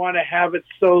I want to have it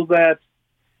so that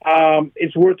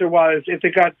it's worth their while. If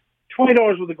they got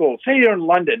 $20 worth of gold, say you're in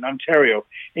London, Ontario,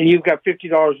 and you've got $50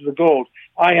 worth of gold,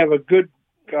 I have a good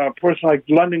person like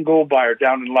London Gold Buyer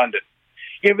down in London.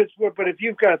 But if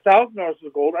you've got $1,000 worth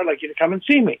of gold, I'd like you to come and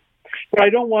see me. But I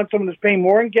don't want someone that's paying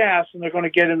more in gas than they're going to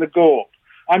get in the gold.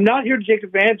 I'm not here to take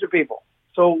advantage of people.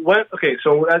 So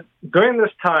during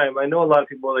this time, I know a lot of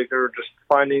people they're just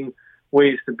finding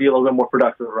ways to be a little bit more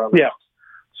productive around the house.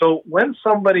 So when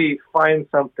somebody finds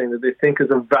something that they think is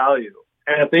of value,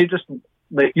 and if they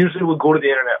usually will go to the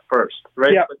internet first,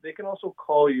 right? Yeah. But they can also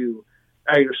call you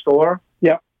at your store.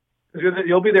 Yeah.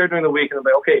 You'll be there during the week, and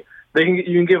they'll be okay.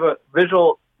 You can give a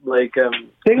visual they can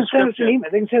send us an email.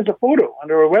 They can send us a photo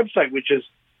under our website, which is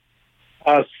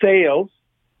sales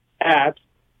at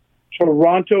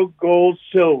Toronto Gold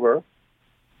Silver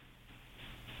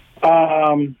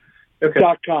 .com.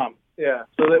 Yeah.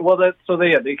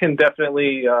 They can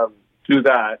definitely do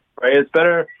that, right? It's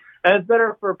better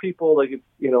for people to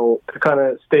kind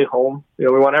of stay home. We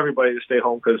want everybody to stay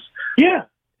home because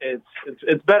it's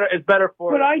better. It's better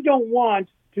for. But I don't want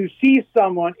to see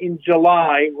someone in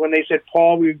July when they said,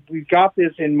 Paul, we got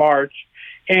this in March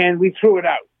and we threw it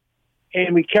out,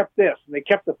 and we kept this, and they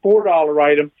kept the $4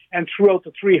 item and threw out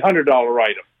the $300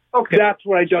 item. Okay, that's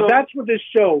what I do. That's what this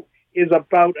show is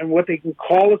about, and what they can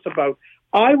call us about.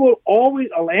 I'll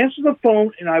answer the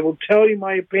phone and I will tell you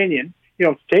my opinion,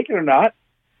 take it or not,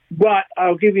 but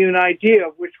I'll give you an idea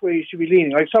of which way you should be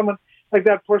leaning. Like someone, like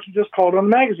that person just called on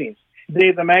the magazines. They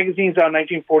have the magazines out of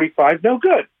 1945, no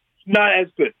good. Not as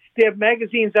good. They have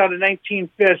magazines out of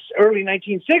early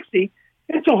 1960,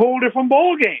 it's a whole different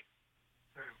ball game.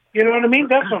 You know what I mean?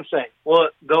 That's what I'm saying. Well,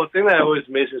 the thing that always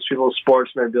amazes people is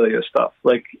sports memorabilia stuff.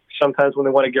 Like sometimes when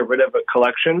they want to get rid of a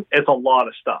collection, it's a lot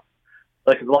of stuff.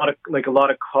 Like a lot of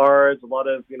cards, a lot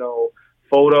of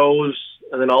photos,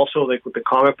 and then also like with the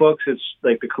comic books, it's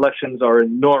like the collections are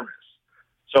enormous.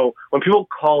 So when people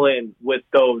call in with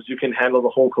those, you can handle the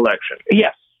whole collection.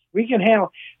 Yes, we can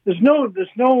handle. There's no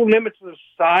limit to the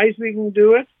size we can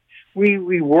do it.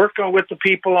 We work with the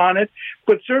people on it,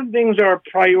 but certain things are a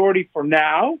priority for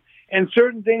now, and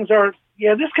certain things are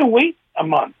this can wait a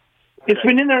month. Okay. It's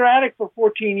been in their attic for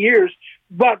 14 years,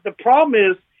 but the problem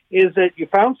is that you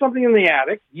found something in the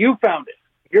attic, you found it,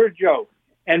 you're Joe,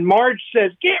 and Marge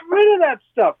says, get rid of that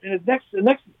stuff, and the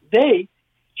next day,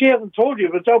 she hasn't told you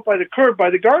if it's out by the curb,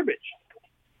 by the garbage.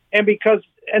 And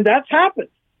that's happened.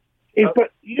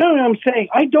 But you know what I'm saying?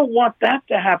 I don't want that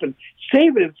to happen.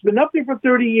 Save it. It's been up there for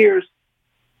 30 years.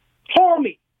 Call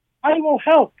me. I will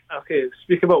help. Okay,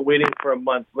 speak about waiting for a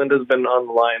month. Linda's been on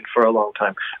the line for a long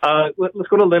time. Let's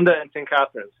go to Linda in St.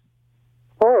 Catharines.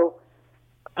 Hello.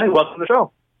 Hi, welcome to the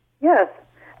show. Yes,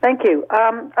 thank you.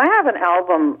 I have an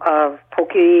album of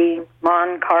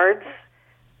Pokemon cards.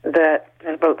 There's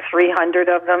about 300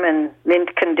 of them in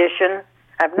mint condition.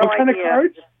 I have no idea. What kind of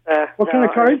cards? What kind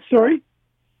of cards? Sorry?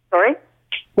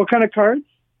 What kind of cards?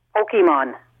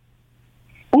 Pokemon.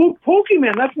 Oh,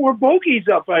 Pokemon. That's more Bokies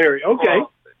up there. Okay.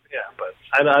 Well, Yeah, but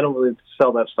I don't really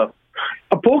sell that stuff.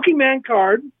 A Pokemon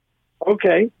card.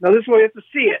 Okay, now this is where you have to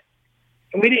see it.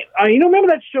 And we didn't. Remember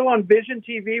that show on Vision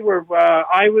TV where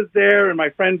I was there and my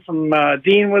friend from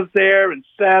Dean was there and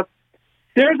Seth?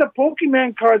 There's a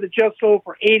Pokemon card that just sold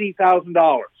for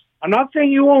 $80,000. I'm not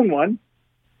saying you own one,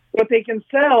 but they can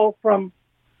sell from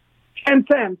 10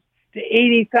 cents to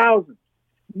 80,000.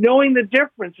 Knowing the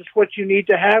difference is what you need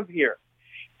to have here.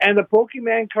 And the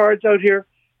Pokemon cards out here,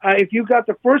 if you got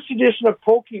the first edition of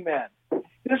Pokemon,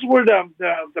 this is where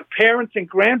the parents and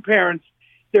grandparents,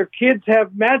 their kids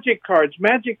have magic cards.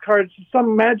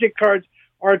 Some magic cards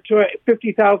are to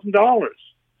 $50,000.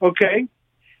 Okay?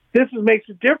 Makes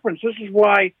a difference. This is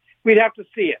why we'd have to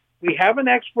see it. We have an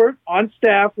expert on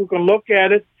staff who can look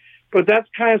at it, but that's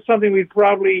kind of something you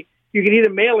can either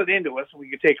mail it into us and we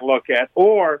can take a look at,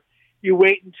 or you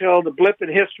wait until the blip in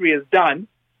history is done,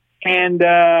 and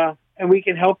we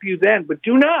can help you then. But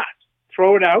do not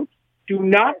throw it out. Do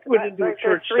not put it into a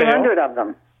church sale. 300 of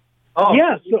them. Oh,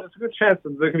 yes. Yeah, so there's a good chance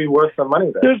that there could be worth some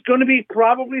money there. There's going to be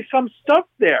probably some stuff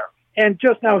there. And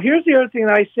just now, here's the other thing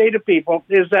that I say to people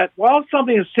is that while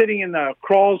something is sitting in the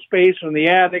crawl space or in the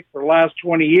attic for the last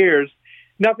 20 years,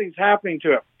 nothing's happening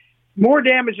to it. More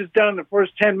damage is done in the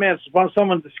first 10 minutes when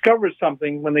someone discovers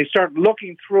something, when they start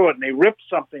looking through it and they rip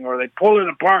something or they pull it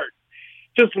apart.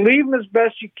 Just leave them as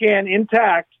best you can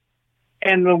intact,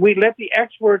 and we let the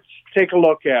experts take a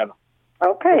look at them.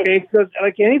 Okay. Because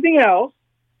like anything else,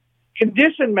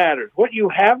 condition matters. What you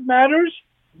have matters,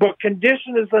 but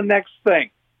condition is the next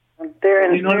thing. You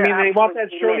know what I mean? They want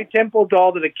that Shirley Temple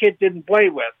doll that a kid didn't play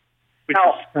with.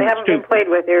 No, they haven't been played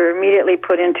with. They're immediately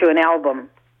put into an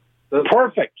album.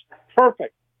 Perfect.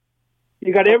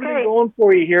 You got everything going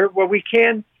for you here. Well, we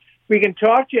can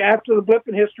talk to you after the blip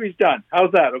in history's done.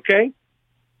 How's that? Okay?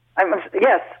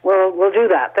 Yes, we'll do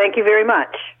that. Thank you very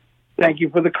much. Thank you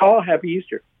for the call. Happy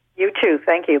Easter. You too.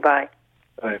 Thank you. Bye.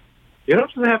 Bye. You don't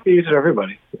have to happy Easter to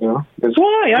everybody. Why?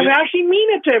 I actually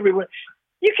mean it to everyone.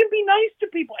 You can be nice to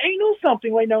people. Hey, you know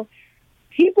something right now?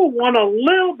 People want a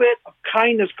little bit of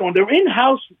kindness going. They're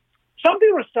in-house. Some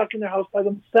people are stuck in their house by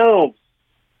themselves.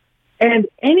 And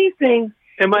anything,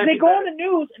 they go on the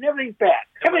news and everything's bad.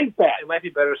 Everything's bad. It might be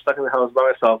better stuck in the house by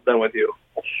myself than with you.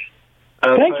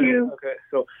 Thank you. Okay,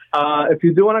 so if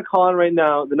you do want to call in right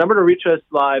now, the number to reach us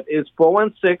live is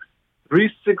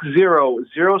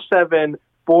 416-360-0740.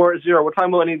 We're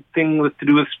talking about anything to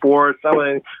do with sports,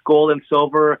 gold and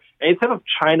silver, any type of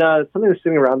china, something that's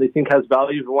sitting around that you think has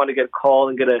value. If you want to get called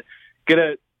and get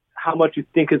a how much you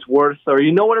think it's worth, or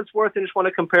you know what it's worth and just want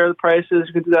to compare the prices,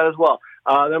 you can do that as well.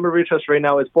 The number to reach us right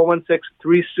now is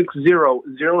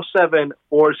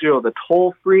 416-360-0740. The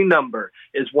toll-free number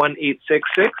is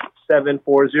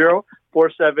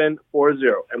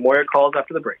 1-866-740-4740. And more calls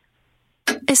after the break.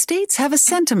 Estates have a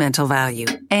sentimental value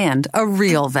and a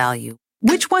real value.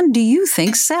 Which one do you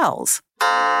think sells?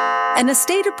 An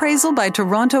estate appraisal by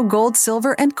Toronto Gold,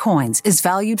 Silver and Coins is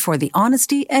valued for the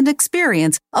honesty and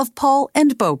experience of Paul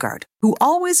and Bogart, who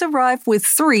always arrive with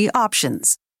 3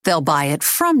 options. They'll buy it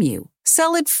from you,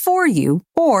 sell it for you,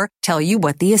 or tell you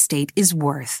what the estate is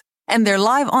worth. And their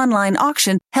live online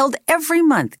auction held every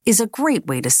month is a great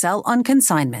way to sell on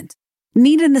consignment.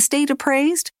 Need an estate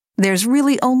appraised? There's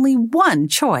really only one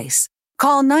choice.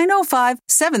 Call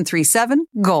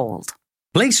 905-737-GOLD.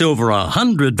 Place over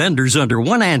 100 vendors under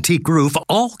one antique roof,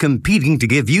 all competing to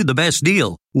give you the best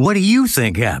deal. What do you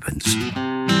think happens?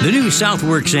 The new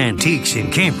Southworks Antiques in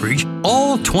Cambridge,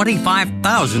 all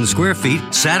 25,000 square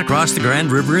feet, sat across the Grand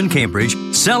River in Cambridge,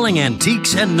 selling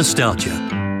antiques and nostalgia.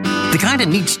 The kind of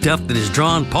neat stuff that has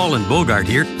drawn Paul and Bogart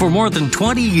here for more than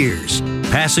 20 years.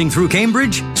 Passing through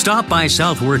Cambridge? Stop by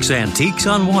Southworks Antiques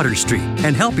on Water Street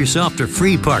and help yourself to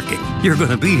free parking. You're going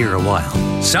to be here a while.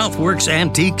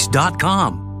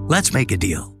 SouthworksAntiques.com. Let's make a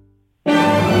deal.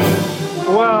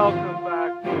 Welcome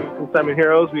back to Consignment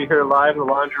Heroes. We're here live in the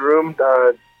laundry room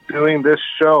doing this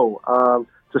show.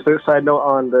 Just a side note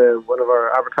on one of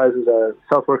our advertisers,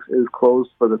 Southworks is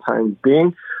closed for the time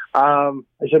being. I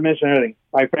should mention anything.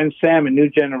 My friend Sam and New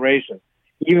Generation,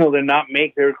 even though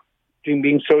they're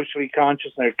being socially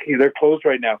conscious and they're closed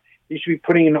right now, you should be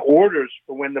putting in orders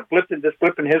for when this blip in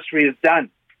history is done.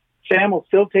 Sam will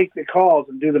still take the calls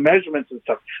and do the measurements and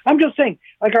stuff. I'm just saying,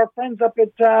 like our friends up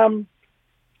at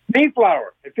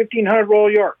Mayflower at 1500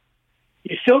 Royal York.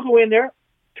 You still go in there,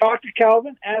 talk to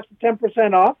Calvin, ask for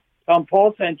 10% off, tell him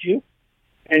Paul sent you,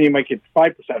 and you might get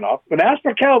 5% off. But ask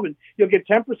for Calvin, you'll get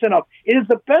 10% off. It is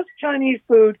the best Chinese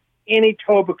food in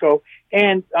Etobicoke.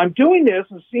 And I'm doing this,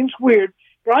 and it seems weird,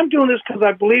 but I'm doing this because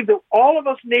I believe that all of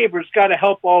us neighbors got to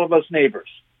help all of us neighbors.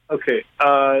 Okay.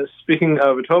 Speaking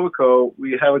of Etobicoke,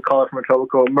 we have a caller from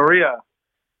Etobicoke. Maria,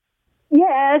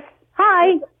 Yes.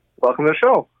 Hi. Welcome to the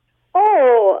show.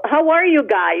 Oh, how are you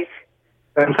guys?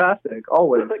 Fantastic,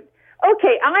 always. Good.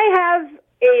 Okay, I have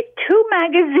two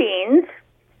magazines.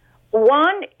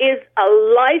 One is a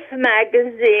Life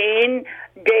magazine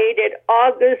dated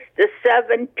August the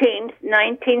 17th,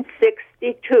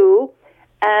 1962,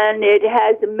 and it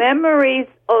has Memories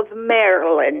of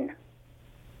Marilyn.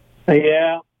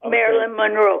 Yeah. Okay. Marilyn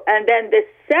Monroe. And then the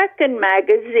second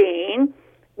magazine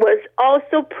was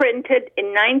also printed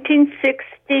in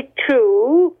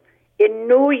 1962 in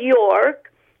New York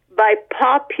by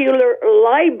Popular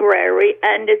Library,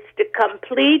 and it's the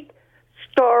complete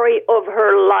story of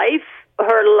her life,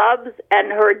 her loves,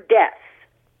 and her death.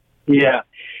 Yeah.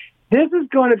 This is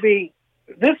going to be,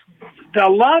 a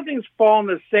lot of things fall in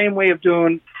the same way of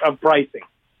doing pricing.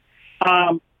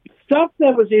 Stuff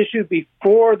that was issued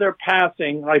before their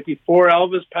passing, like before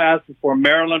Elvis passed, before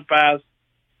Marilyn passed,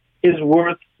 is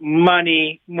worth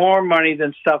money, more money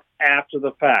than stuff after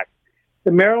the fact. The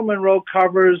Marilyn Monroe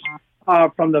covers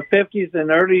from the 50s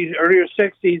and earlier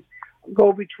 60s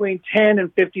go between $10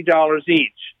 and $50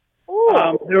 each.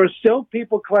 There are still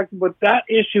people collecting, but that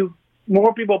issue,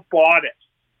 more people bought it.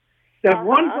 The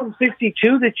one from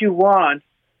 62 that you want,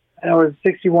 or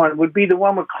 61, would be the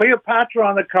one with Cleopatra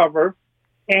on the cover,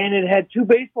 and it had two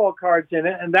baseball cards in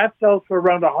it, and that sells for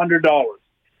around $100.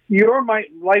 Your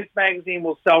Life magazine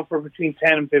will sell for between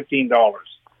 $10 and $15. Oh,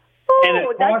 and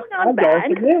it that's not bad.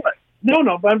 To mail it.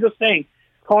 No, but I'm just saying,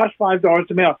 cost $5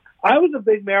 to mail. I was a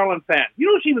big Marilyn fan. You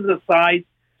know, she was a size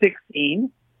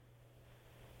 16.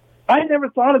 I never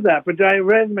thought of that, but I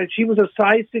read that she was a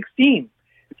size 16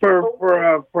 for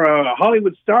a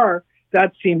Hollywood star.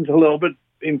 That seems a little bit,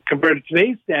 compared to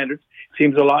today's standards,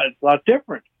 seems a lot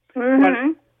different. Mm-hmm. But,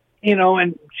 you know,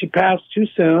 and she passed too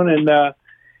soon, and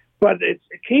but it's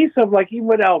a case of, like, even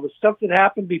with Elvis, stuff that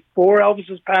happened before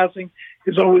Elvis's passing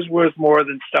is always worth more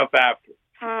than stuff after.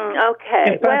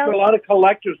 Okay. In fact, a lot of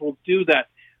collectors will do that.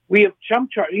 We have jump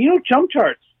charts. You know, jump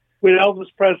charts with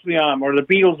Elvis Presley on or the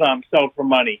Beatles on sell for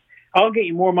money. I'll get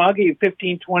you more money. I'll get you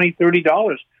 $15, $20,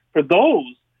 $30 for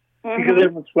those because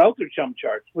everyone's welter jump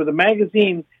charts. With a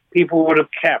magazine, people would have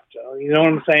kept. You know what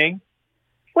I'm saying?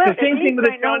 Well, the same thing with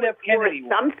the John F. Kennedy.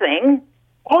 Something.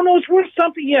 Oh no, it's worth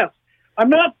something. Yes,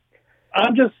 I'm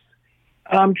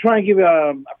trying to give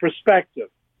a perspective.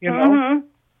 You know,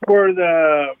 for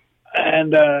the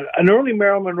an early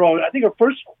Marilyn Monroe. I think her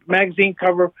first magazine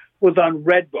cover was on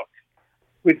Redbook,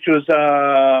 which was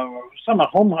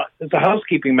it's a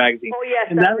housekeeping magazine. Oh yes,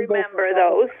 and I remember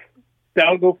those.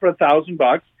 That'll go for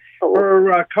 $1,000. Oh.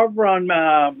 Her cover on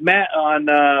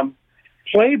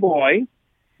Playboy,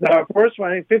 the first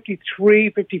one, I think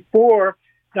 53, 54,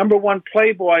 number one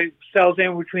Playboy sells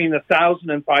in between $1,000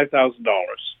 and $5,000,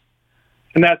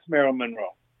 and that's Marilyn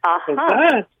Monroe. So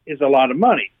that is a lot of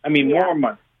money. I mean, more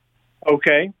money.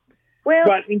 Okay,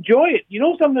 but enjoy it. You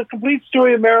know, the complete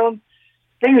story of Marilyn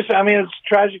brings us. I mean, it's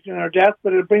tragic in her death,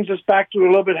 but it brings us back to a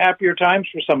little bit happier times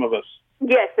for some of us.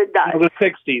 Yes, it does. The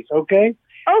 60s. Okay.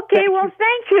 Okay. Well,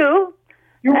 thank you.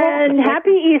 You're welcome. And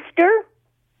happy Easter.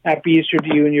 Happy Easter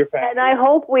to you and your family. And I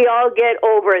hope we all get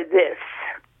over this.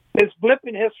 It's blip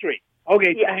in history.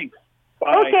 Okay, thanks.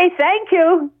 Bye. Okay, thank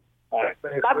you. Bye.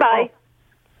 Bye-bye.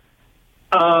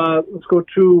 Let's go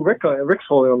to Rick. Rick's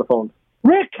holding on the phone.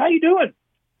 Rick, how you doing?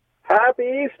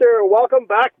 Happy Easter. Welcome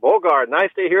back, Bogart.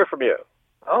 Nice to hear from you.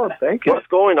 Oh, thank you. What's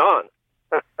going on?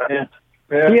 Yeah.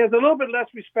 He has a little bit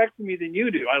less respect for me than you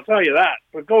do. I'll tell you that.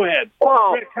 But go ahead.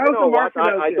 Well, Rick, how's the market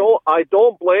out there? I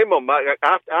don't blame him.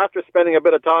 After spending a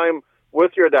bit of time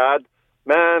with your dad,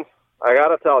 man, I got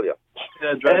to tell you.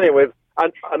 Anyways,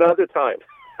 another time.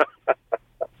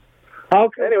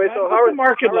 Anyway, so how are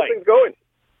things going?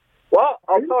 Well,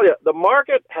 I'll tell you, the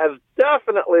market has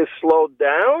definitely slowed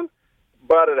down,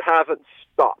 but it hasn't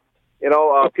stopped. You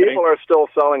know, people are still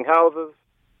selling houses.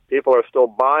 People are still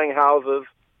buying houses.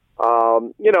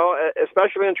 You know,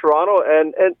 especially in Toronto,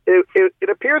 and it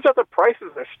appears that the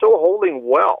prices are still holding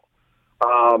well.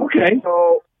 So,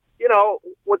 you know,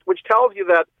 which tells you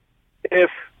that if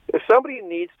somebody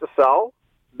needs to sell,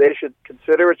 they should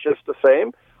consider it just the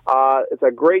same. It's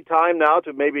a great time now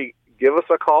to maybe give us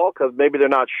a call because maybe they're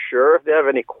not sure if they have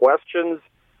any questions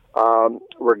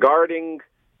regarding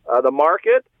the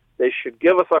market. They should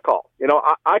give us a call. You know,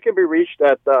 I can be reached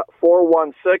at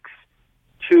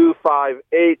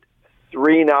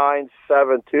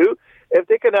 416-258-3972. If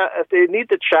they need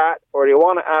to chat or they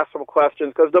want to ask some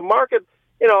questions, because the market,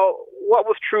 you know, what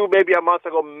was true maybe a month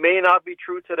ago may not be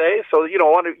true today. So you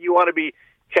want to be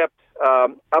kept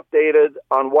updated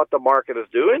on what the market is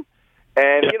doing.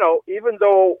 And, you know, even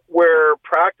though we're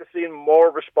practicing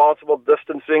more responsible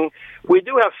distancing, we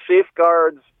do have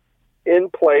safeguards in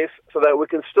place so that we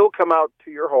can still come out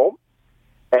to your home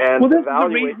and this evaluate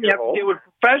is the reason you have home. to deal with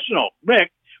professional,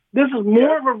 Rick. This is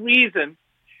more of a reason.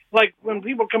 Like when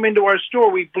people come into our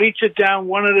store, we bleach it down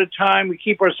one at a time. We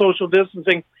keep our social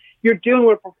distancing. You're dealing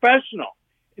with a professional.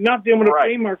 You're not dealing with a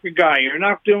flea market guy. You're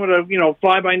not dealing with a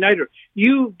fly-by-nighter.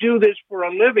 You do this for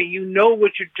a living. You know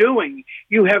what you're doing.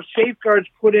 You have safeguards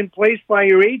put in place by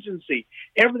your agency.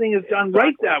 Everything is done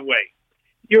right that way.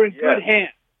 You're in good hands,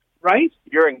 right?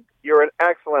 You're in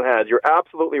excellent hands. You're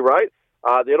absolutely right.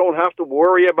 They don't have to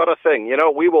worry about a thing.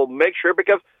 We will make sure,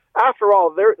 because after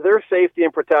all, their safety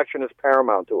and protection is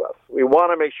paramount to us. We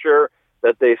want to make sure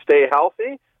that they stay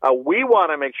healthy. We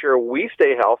want to make sure we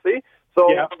stay healthy. So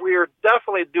we're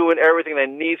definitely doing everything that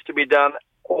needs to be done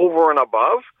over and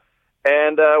above.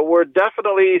 And we're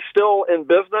definitely still in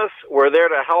business. We're there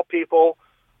to help people.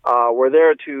 We're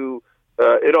there to,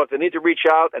 if they need to reach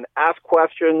out and ask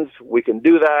questions, we can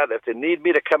do that. If they need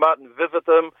me to come out and visit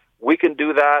them, we can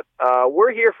do that.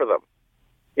 We're here for them,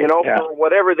 for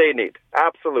whatever they need.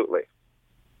 Absolutely.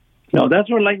 No,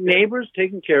 that's where, like neighbors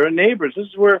taking care of neighbors. This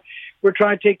is where we're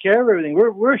trying to take care of everything.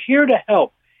 We're here to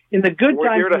help. In the good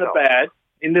times and the bad,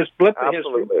 in this blip of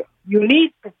history, you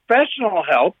need professional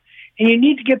help, and you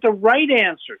need to get the right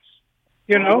answers.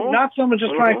 Not someone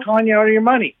just trying to con you out of your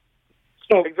money.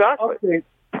 So exactly.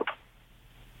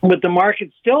 But the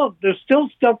market there's still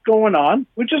stuff going on,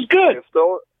 which is good.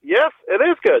 Yes, it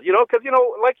is good. Because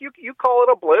like you call it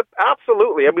a blip.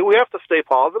 Absolutely. I mean, we have to stay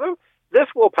positive. This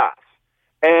will pass,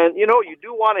 and you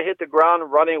do want to hit the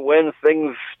ground running when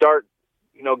things start,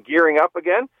 gearing up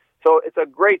again. So it's a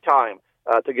great time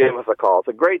to give us a call. It's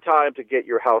a great time to get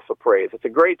your house appraised. It's a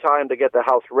great time to get the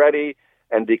house ready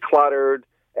and decluttered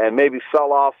and maybe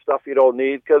sell off stuff you don't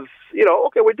need because,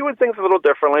 we're doing things a little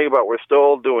differently, but we're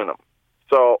still doing them.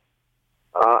 So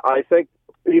I think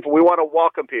we want to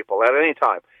welcome people at any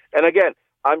time. And again,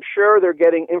 I'm sure they're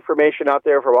getting information out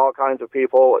there from all kinds of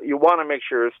people. You want to make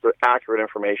sure it's the accurate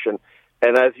information.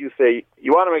 And as you say,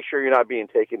 you want to make sure you're not being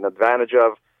taken advantage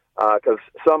of. Because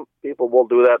some people will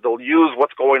do that. They'll use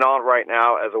what's going on right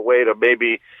now as a way to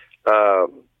maybe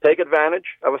take advantage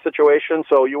of a situation.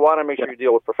 So you want to make sure you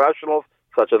deal with professionals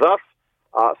such as us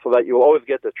so that you'll always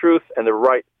get the truth and the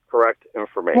right, correct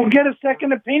information. Well, get a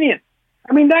second opinion.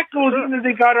 I mean, that goes even if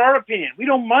they got our opinion. We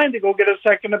don't mind to go get a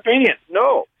second opinion.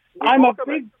 No. I'm a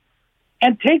big...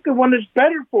 And take the one that's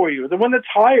better for you, the one that's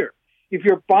higher. If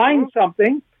you're buying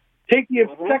something, take the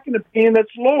second opinion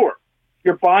that's lower.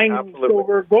 You're buying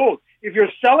silver or gold. If you're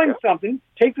selling something,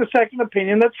 take the second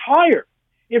opinion that's higher.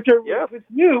 If they're with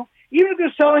you, even if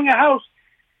they're selling a house,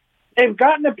 they've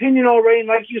got an opinion already. And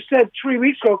like you said 3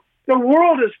 weeks ago, the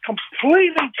world has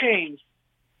completely changed.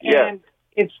 And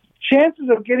its chances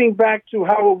of getting back to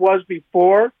how it was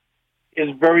before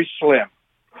is very slim.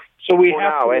 So we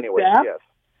have to adapt,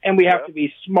 and we have to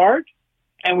be smart,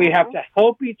 and we have to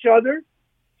help each other.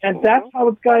 And that's how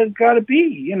it's got to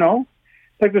be,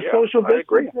 Like the social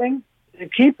distancing,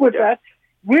 keep with that.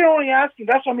 We're only asking,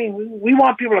 that's what I mean, we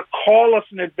want people to call us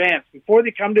in advance. Before they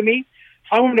come to me,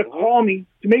 I want them to call me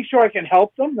to make sure I can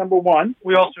help them, number one.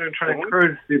 We also try to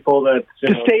encourage people that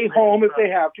to stay home if they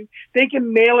have to. They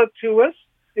can mail it to us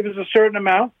if it's a certain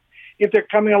amount, if they're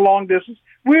coming a long distance.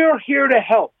 We're here to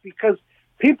help because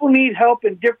people need help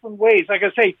in different ways. Like I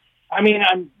say, I mean,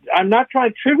 I'm not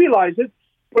trying to trivialize it,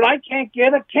 but I can't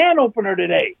get a can opener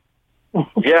today.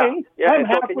 Okay. I'm so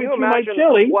halfway can you through my imagine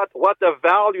chili. what the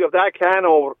value of that can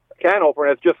opener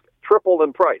has just tripled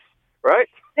in price, right?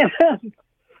 But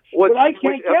I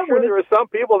can't get I'm sure one. there are some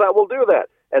people that will do that,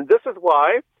 and this is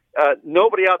why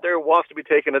nobody out there wants to be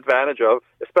taken advantage of,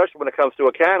 especially when it comes to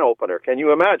a can opener. Can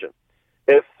you imagine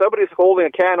if somebody's holding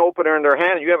a can opener in their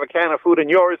hand and you have a can of food in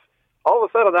yours? All of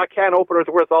a sudden, that can opener is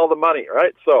worth all the money,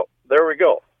 right? So there we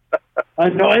go. I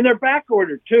know, and they're back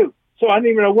ordered too. So I don't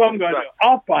even know what I'm going to do.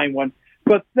 I'll find one.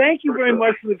 But thank you very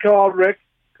much for the call, Rick.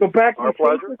 Go back and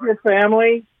sleep with your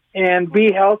family and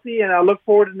be healthy, and I look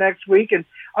forward to next week. And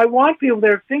I want people that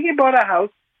are thinking about a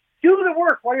house, do the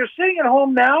work. While you're sitting at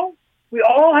home now, we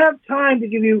all have time to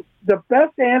give you the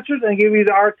best answers and give you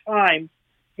our time.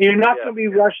 And you're not going to be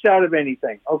rushed out of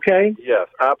anything, okay? Yes,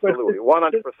 absolutely,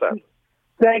 100%.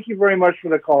 Thank you very much for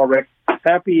the call, Rick.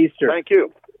 Happy Easter. Thank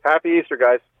you. Happy Easter,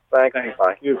 guys. Thanks. Bye.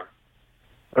 Thank you.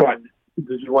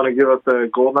 Did you want to give us the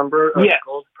gold number?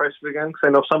 Gold prices again? Because I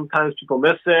know sometimes people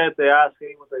miss it. They ask,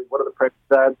 hey, what are the prices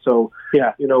at? So,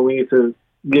 we need to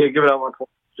give it out one call.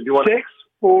 So do you want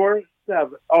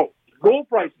 647. Oh, gold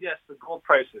prices. Yes, the gold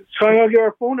prices. So I'm going to give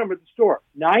our phone number at the store.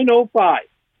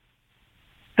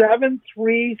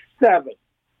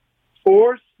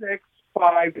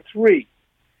 905-737-4653.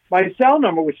 My cell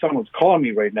number, which someone's calling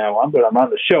me right now, but I'm on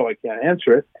the show, I can't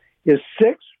answer it, is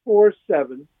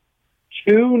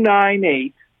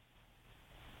 647-298-8989.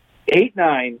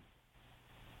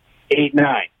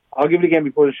 I'll give it again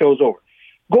before the show's over.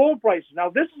 Gold prices. Now,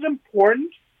 this is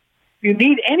important. If you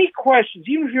need any questions,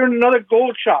 even if you're in another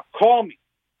gold shop, call me.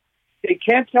 They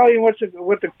can't tell you what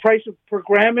the price per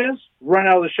gram is, run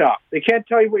out of the shop. They can't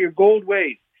tell you what your gold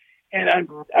weighs. And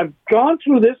I've gone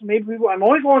through this. Maybe I'm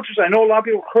only going through this. I know a lot of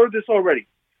people have heard this already.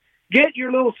 Get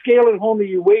your little scale at home that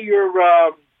you weigh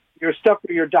your stuff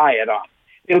for your diet on.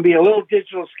 It'll be a little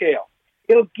digital scale.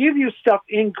 It'll give you stuff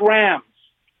in grams.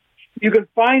 You can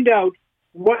find out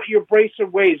what your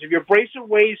bracelet weighs. If your bracelet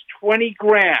weighs 20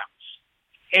 grams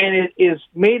and it is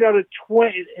made out of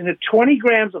 20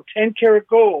 grams of 10 karat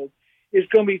gold, it's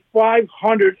going to be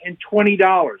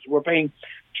 $520. We're paying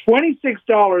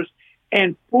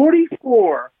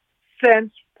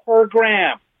 $26.44 per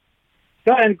gram.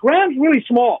 And grams really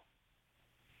small.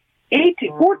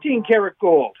 14 karat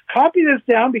gold. Copy this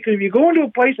down, because if you go into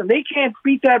a place and they can't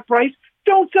beat that price,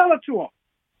 don't sell it to them.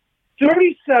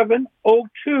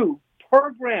 $37.02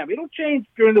 per gram. It'll change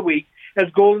during the week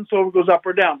as gold and silver goes up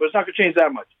or down, but it's not going to change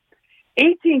that much.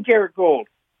 18 karat gold,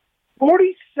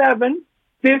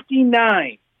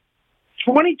 $47.59.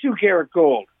 22 karat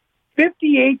gold,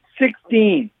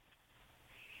 $58.16.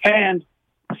 And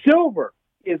silver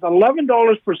is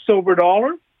 $11 per silver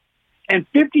dollar and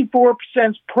 54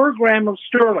 cents per gram of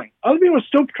sterling. Other people are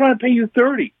still trying to pay you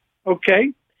 30,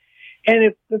 okay? And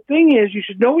if the thing is, you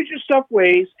should know what your stuff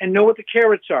weighs and know what the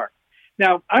carats are.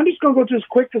 Now, I'm just going to go through this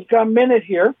quick because I've got a minute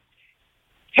here.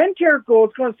 10 karat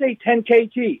gold is going to say 10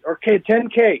 KT or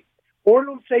 10K, or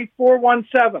it'll say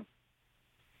 417.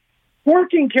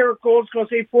 14 karat gold is going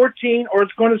to say 14, or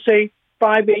it's going to say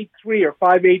 583 or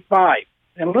 585.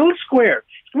 And a little square.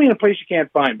 It's going to be in a place you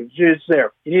can't find, but it's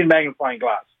there. You need a magnifying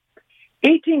glass.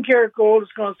 18 karat gold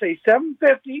is going to say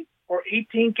 750 or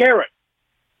 18 karat.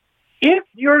 If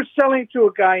you're selling to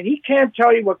a guy and he can't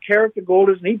tell you what carat the gold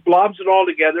is and he blobs it all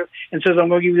together and says, I'm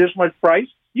going to give you this much price,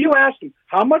 you ask him,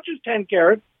 how much is 10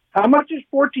 karat? How much is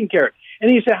 14 karat?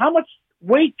 And you say, how much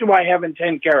weight do I have in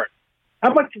 10 karat?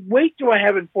 How much weight do I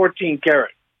have in 14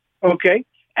 karat? Okay?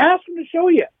 Ask him to show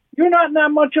you. You're not in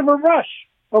that much of a rush.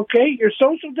 Okay? You're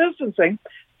social distancing.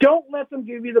 Don't let them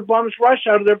give you the bums rush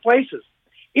out of their places.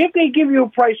 If they give you a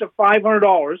price of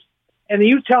 $500 and then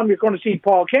you tell them you're going to see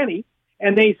Paul Kenny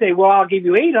and they say, well, I'll give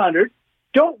you $800,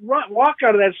 don't walk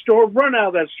out of that store, run out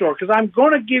of that store, because I'm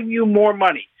going to give you more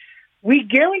money. We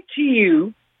guarantee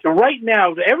you to right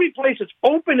now, to every place that's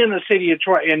open in the city of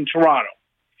in Toronto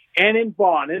and in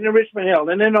Vaughan and in Richmond Hill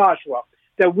and in Oshawa,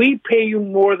 that we pay you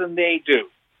more than they do.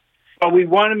 But we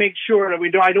want to make sure that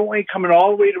I don't want you coming all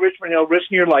the way to Richmond Hill,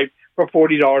 risking your life for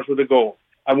 $40 worth of gold.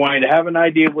 I want you to have an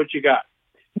idea of what you got.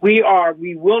 We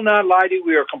will not lie to you.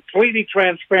 We are completely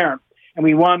transparent, and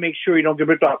we want to make sure you don't get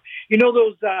ripped off. You know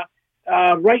those,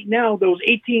 right now, those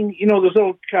 18, those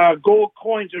little gold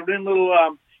coins are in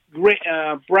little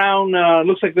brown,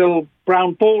 looks like little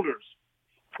brown folders.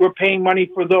 We're paying money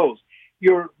for those.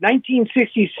 Your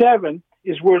 1967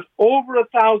 is worth over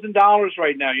 $1,000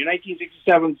 right now. Your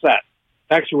 1967 set.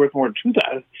 Actually worth more than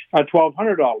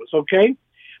 $1,200, okay?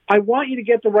 I want you to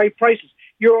get the right prices.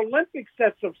 Your Olympic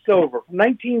sets of silver from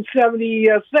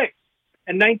 1976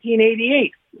 and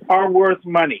 1988 are worth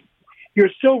money. Your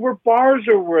silver bars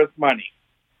are worth money.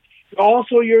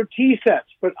 Also your tea sets.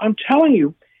 But I'm telling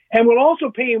you, and we'll also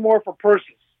pay you more for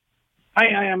purses.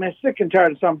 I'm sick and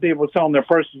tired of some people selling their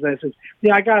purses. And they say,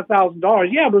 yeah, I got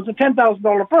 $1,000. Yeah, but it's a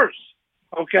 $10,000 purse.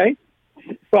 Okay?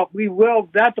 But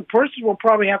the purses will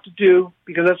probably have to do,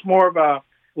 because that's more of a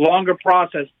longer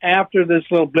process after this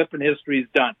little blip in history is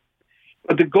done.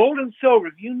 But the gold and silver,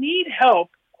 if you need help,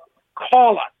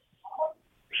 call us,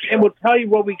 and we'll tell you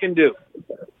what we can do.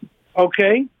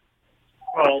 Okay?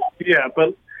 Well, yeah,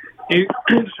 but you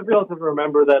should be able to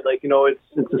remember that,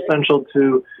 it's essential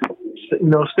to,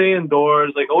 stay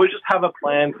indoors. Always just have a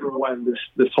plan for when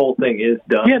this whole thing is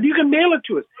done. Yeah, you can mail it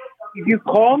to us. If you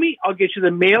call me, I'll get you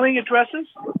the mailing addresses.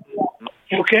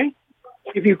 Okay?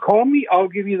 If you call me, I'll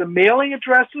give you the mailing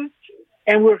addresses,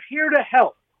 and we're here to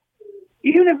help.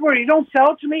 Even if you don't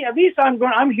sell it to me, at least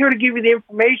I'm here to give you the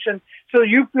information so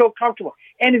you feel comfortable.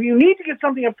 And if you need to get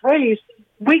something appraised,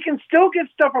 we can still get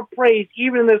stuff appraised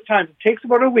even in this time. It takes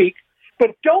about a week,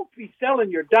 but don't be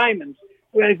selling your diamonds.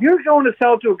 If you're going to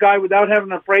sell to a guy without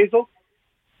having an appraisal,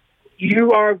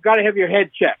 you are got to have your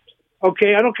head checked.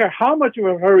 Okay, I don't care how much of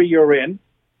a hurry you're in.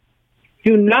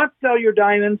 Do not sell your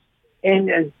diamonds,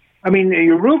 and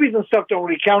your rubies and stuff don't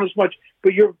really count as much,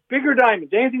 but your bigger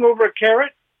diamonds, anything over a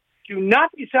carat, do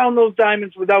not be selling those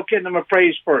diamonds without getting them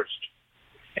appraised first.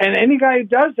 And any guy who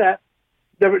does that,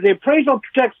 the appraisal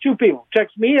protects two people.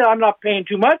 Protects me, I'm not paying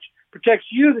too much. Protects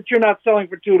you that you're not selling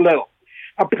for too little.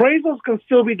 Appraisals can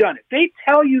still be done. If they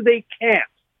tell you they can't,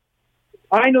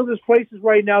 I know there's places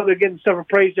right now that are getting stuff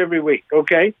appraised every week,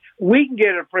 okay? We can get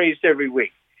it appraised every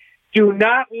week. Do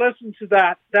not listen to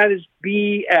that. That is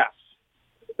BS.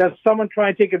 That's someone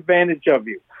trying to take advantage of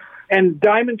you. And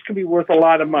diamonds can be worth a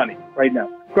lot of money right now.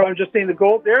 So I'm just saying the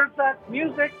gold. There's that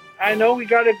music. I know we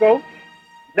got to go.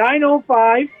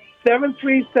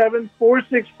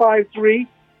 905-737-4653.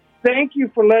 Thank you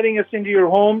for letting us into your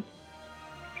homes.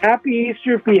 Happy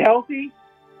Easter. Be healthy.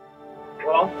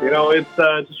 Well,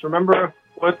 it's just remember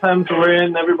what times we're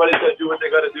in. Everybody's got to do what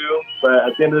they got to do. But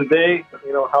at the end of the day,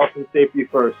 health and safety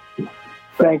first.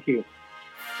 Thank you.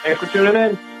 Thanks for tuning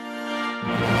in.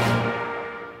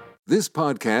 This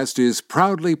podcast is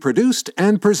proudly produced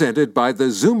and presented by the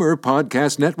Zoomer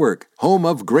Podcast Network, home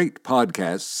of great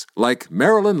podcasts like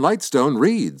Marilyn Lightstone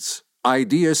Reads,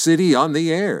 Idea City on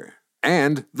the Air,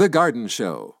 and The Garden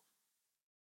Show.